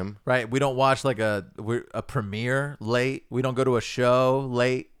 2 a.m. Right, we don't watch like a premiere late. We don't go to a show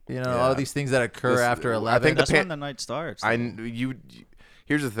late. You know, all these things that occur after 11. I think That's when the night starts.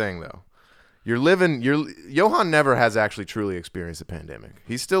 Here's the thing though. Johan never has actually truly experienced the pandemic.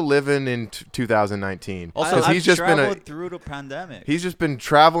 He's still living in 2019. Also, he's just been through the pandemic. He's just been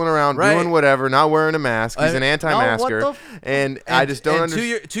traveling around doing whatever, not wearing a mask. He's an anti-masker, and I just don't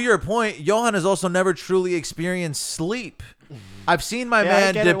understand. To your point, Johan has also never truly experienced sleep. I've seen my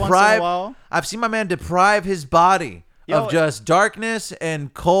man deprive. I've seen my man deprive his body of just darkness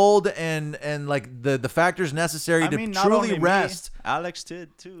and cold and like the factors necessary to truly rest. Alex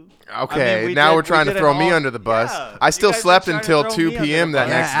did too. Okay, now we're trying to throw me under the bus. Yeah, I still slept until 2 p.m. that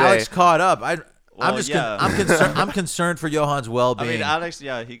next day. Alex caught up. Well, I'm concerned for Johan's well-being. I mean, Alex,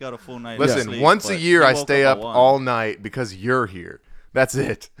 he got a full night. Listen, sleep, once a but year he I woke stay at up 1. all night because you're here. That's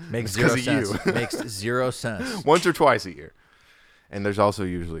it. Makes It's zero 'cause sense. of you. Makes 0 sense. Once or twice a year. And there's also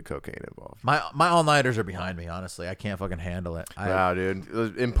usually cocaine involved. My all-nighters are behind me, honestly. I can't fucking handle it. Wow, dude.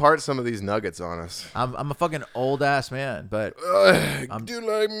 Impart some of these nuggets on us. I'm a fucking old-ass man, but... Dude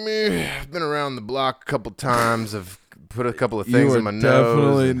like me, I've been around the block a couple times. I've put a couple of You things are in my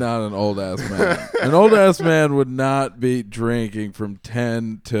definitely nose. not an old ass man. An old ass man would not be drinking from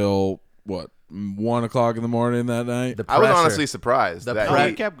 10 till what, 1 o'clock in the morning that night. I was honestly surprised.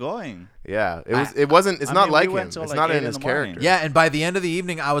 He kept going. Yeah, it wasn't. It's I not mean, like we him. went till It's like not 8 in his in the morning. character. Yeah, and by the end of the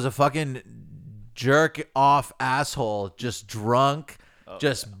evening, I was a fucking jerk off asshole, just drunk,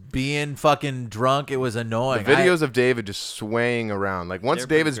 just being fucking drunk. It was annoying. The videos of David just swaying around. Like once They're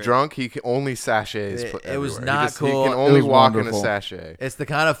pretty David's great. drunk, he can only sachets. It was everywhere. not He cool. can It only was walk wonderful. in a sachet. It's the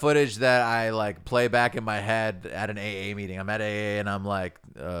kind of footage that I like play back in my head at an AA meeting. I'm at AA and I'm like,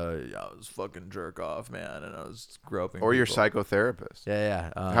 I was fucking jerk off, man, and I was groping. Or your people. psychotherapist.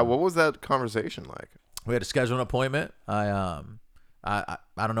 Yeah. What was that conversation like? We had to schedule an appointment. I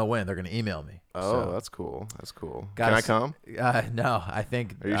don't know when they're gonna email me. Oh, So, that's cool. That's cool. gotta Can I s- come? No, I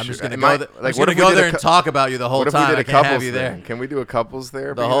think Are you I'm sure? just gonna Am go. I- There, like, I'm what gonna if we go did there a and cou- talk about you the whole What if time. we did I a can't have couples you thing? there. Can we do a couples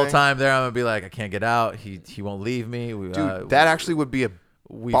therapy? The whole thing? time there, I'm gonna be like, I can't get out. He won't leave me. Dude, that actually would be a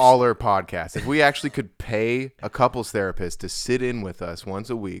we've- baller podcast. If we actually could pay a couples therapist to sit in with us once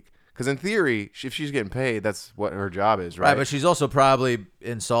a week. Because in theory, if she's getting paid, that's what her job is, right? Right, but she's also probably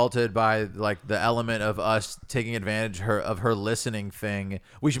insulted by like the element of us taking advantage of her listening thing.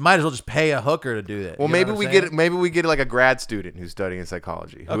 We might as well just pay a hooker to do that. Well, You know maybe what we I'm get saying? maybe we get like a grad student who's studying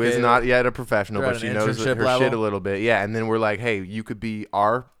psychology, who is Okay, not yet a professional, they're but at she an knows internship her level. shit a little bit. Yeah, and then we're like, hey, you could be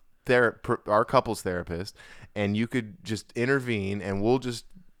our couples therapist, and you could just intervene, and we'll just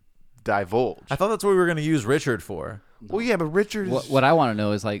divulge. I thought that's what we were gonna use Richard for. Well, yeah, but Richard is... What I want to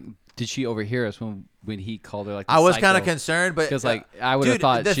know is like, did she overhear us when he called her like? The I was kind of psycho? concerned, but because like I would have dude,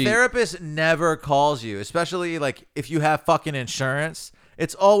 thought the she. therapist never calls you, especially like if you have fucking insurance.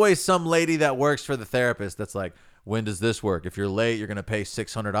 It's always some lady that works for the therapist that's like, when does this work? If you're late, you're gonna pay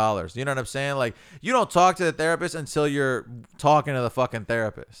 $600. You know what I'm saying? Like, you don't talk to the therapist until you're talking to the fucking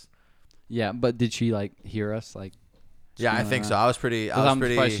therapist. Yeah, but did she like hear us? Like, Yeah, I think so. I was pretty. I'm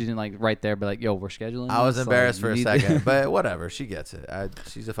surprised she didn't like right there, be like, "Yo, we're scheduling." I was this, embarrassed like, for a you need- second, but whatever. She gets it.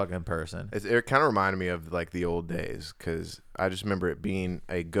 She's a fucking person. It kind of reminded me of like the old days, because I just remember it being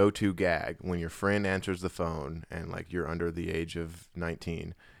a go-to gag when your friend answers the phone and like you're under the age of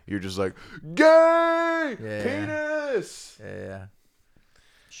 19. You're just like, gay, penis. Yeah.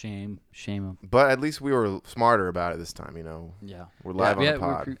 Shame him. But at least we were smarter about it this time, you know. Yeah, We're live on the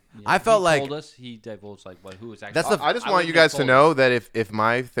pod. I felt he like told us, he divulged like who was actually. That's the- I just want you guys to know that if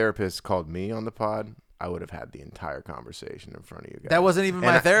my therapist called me on the pod, I would have had the entire conversation in front of you guys. That wasn't even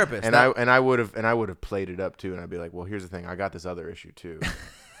my therapist. And I would have played it up too, and I'd be like, well, here's the thing, I got this other issue too,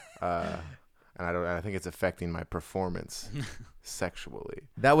 and I think it's affecting my performance sexually.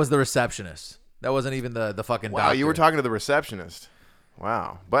 that was the receptionist. That wasn't even the fucking Wow, doctor. you were talking to the receptionist.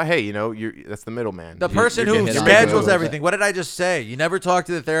 Wow. But hey, you know, that's the middleman. The person You're who getting- schedules everything. What did I just say? You never talk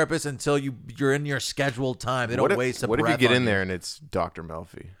to the therapist until you're in your scheduled time. They don't What if- waste a What if breath you get on in there and it's Dr.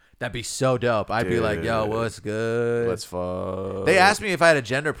 Melfi? That'd be so dope. I'd be like, yo, what's good? Let's fuck. They asked me if I had a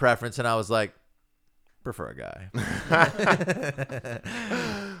gender preference, and I was like, prefer a guy.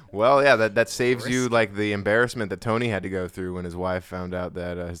 Well, yeah, that saves you like the embarrassment that Tony had to go through when his wife found out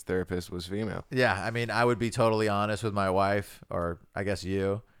that his therapist was female. Yeah, I mean, I would be totally honest with my wife, or I guess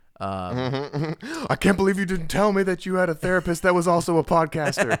you. I can't believe you didn't tell me that you had a therapist that was also a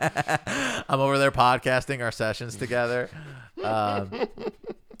podcaster. I'm over there podcasting our sessions together.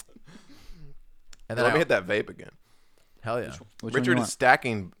 And then Let me hit that vape again. Hell yeah. Which one Richard you is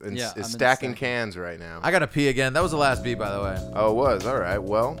stacking Yeah, I'm in stacking the cans right now. I gotta pee again. That was the last beat, by the way. Oh, it was. All right.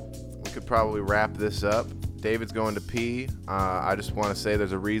 Well, we could probably wrap this up. David's going to pee. I just want to say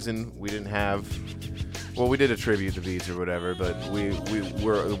there's a reason we didn't have. Well, we did a tribute to Beats or whatever, but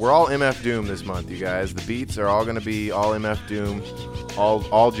we're all MF Doom this month, you guys. The Beats are all going to be all MF Doom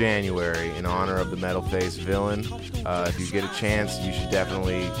all January in honor of the Metal Face villain. If you get a chance, you should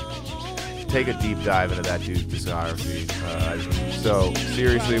definitely take a deep dive into that dude's discography. So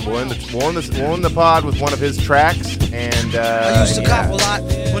seriously, we'll end the pod with one of his tracks, and I used to cop a lot,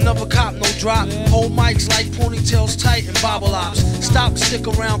 but never cop no drop. Hold mics like ponytails tight and bobble ops. Stop, stick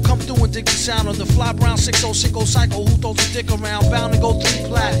around, come through and dig the sound of the fly brown 6060 psycho who throws a dick around. Bound to go 3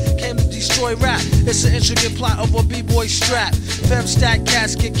 plat, came to destroy rap. It's an intricate plot of a b-boy strap. Fem stack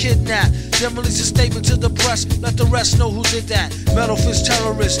cats get kidnapped. Then release a statement to the press, let the rest know who did that. Metal fist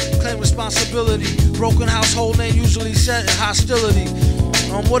terrorists claim responsibility. Broken household name usually set in hostility.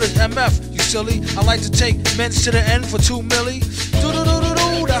 What is MF, you silly? I like to take men's to the end for 2 milli.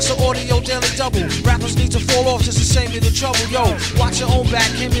 Do-do-do-do-do, that's an audio daily double. Rappers need to fall off just to save me the trouble. Yo, watch your own back,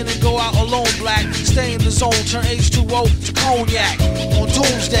 came in and go out alone, black. Stay in the zone, turn H2O to cognac. On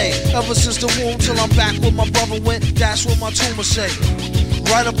doomsday, ever since the womb till I'm back where my brother went, that's what my tumor say.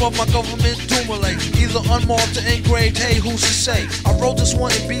 Right above my government Doomalay, either unmarked or engraved, hey, who's to say? I wrote this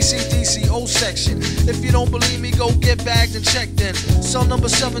one in BCDCO section. If you don't believe me, go get bagged and checked in. Cell number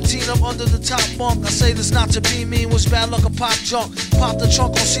 17, I'm under the top bunk. I say this not to be mean, was bad luck a pop junk. Pop the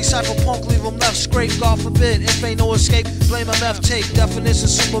trunk on C-Cypher punk, leave him left scrape, God forbid. If ain't no escape, blame MF tape. Definition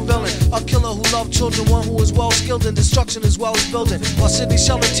super villain, a killer who loved children, one who is well skilled in destruction as well as building. While Sidney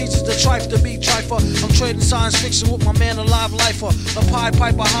Sheldon teaches the trife to be trifer, I'm trading science fiction with my man a live lifer. A Pied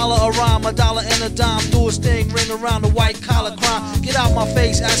Piper holler a rhyme, a dollar and a dime, do his thing, ring around the white collar crime. Get out my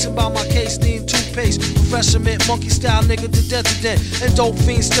face, asking about my case, need toothpaste. Professor Mint, monkey style nigga to death to death. And dope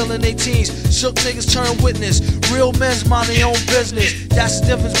fiends still in their teens. Shook niggas turn witness. Real men's mind their own business. That's the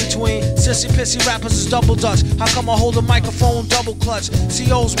difference between sissy pissy rappers is double dutch. How come I hold a microphone double clutch?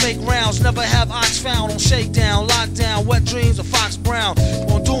 COs make rounds, never have ox found on shakedown, lockdown, wet dreams of Fox Brown.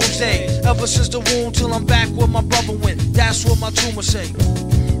 On doomsday, ever since the womb till I'm back where my brother went. That's what my tumor say.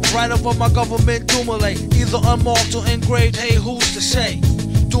 Right above my government Doomalay, either unmarked or engraved, hey, who's to say?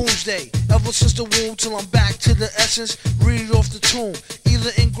 Doomsday, ever since the womb till I'm back to the essence, read it off the tomb.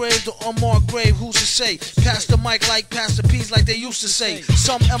 Either engraved or unmarked grave, who's to say? Pass the mic like pass the peas like they used to say.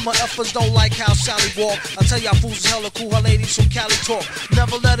 Some MFers don't like how Sally walk. I tell y'all fools is hella cool, her ladies from Cali talk.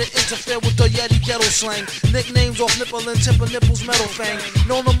 Never let it interfere with the Yeti ghetto slang. Nicknames off nipple and timber nipples, metal fang.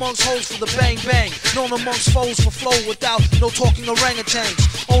 Known amongst hoes for the bang bang. Known amongst foes for flow without no talking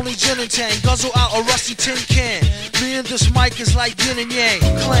orangutans. Only gin and tang, guzzle out a rusty tin can. Me and this mic is like yin and yang.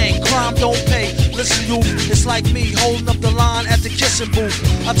 Clang, crime don't pay. Listen, you, it's like me holding up the line at the kissing booth.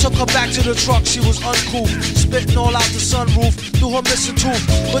 I took her back to the truck, she was uncouth, spitting all out the sunroof through her missing tooth.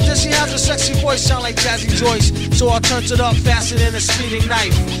 But then she has a sexy voice, sound like Jazzy Joyce. So I turned it up faster than a speeding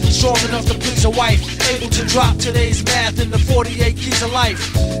knife. Strong enough to please a wife, able to drop today's math in the 48 keys of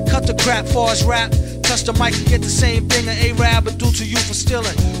life. Cut the crap for his rap. Touch the mic and get the same thing an A-Rab would do to you for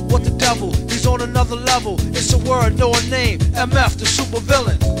stealing. What the devil? He's on another level. It's a word, no a name. MF, the super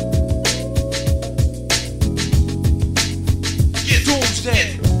villain.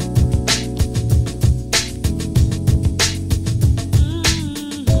 Doomsday.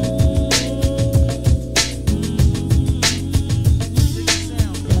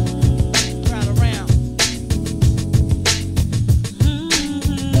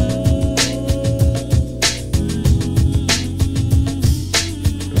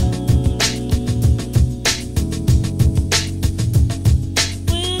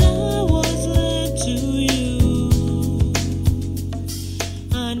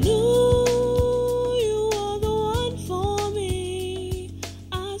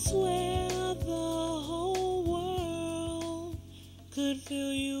 Could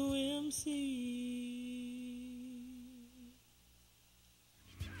feel you, MC.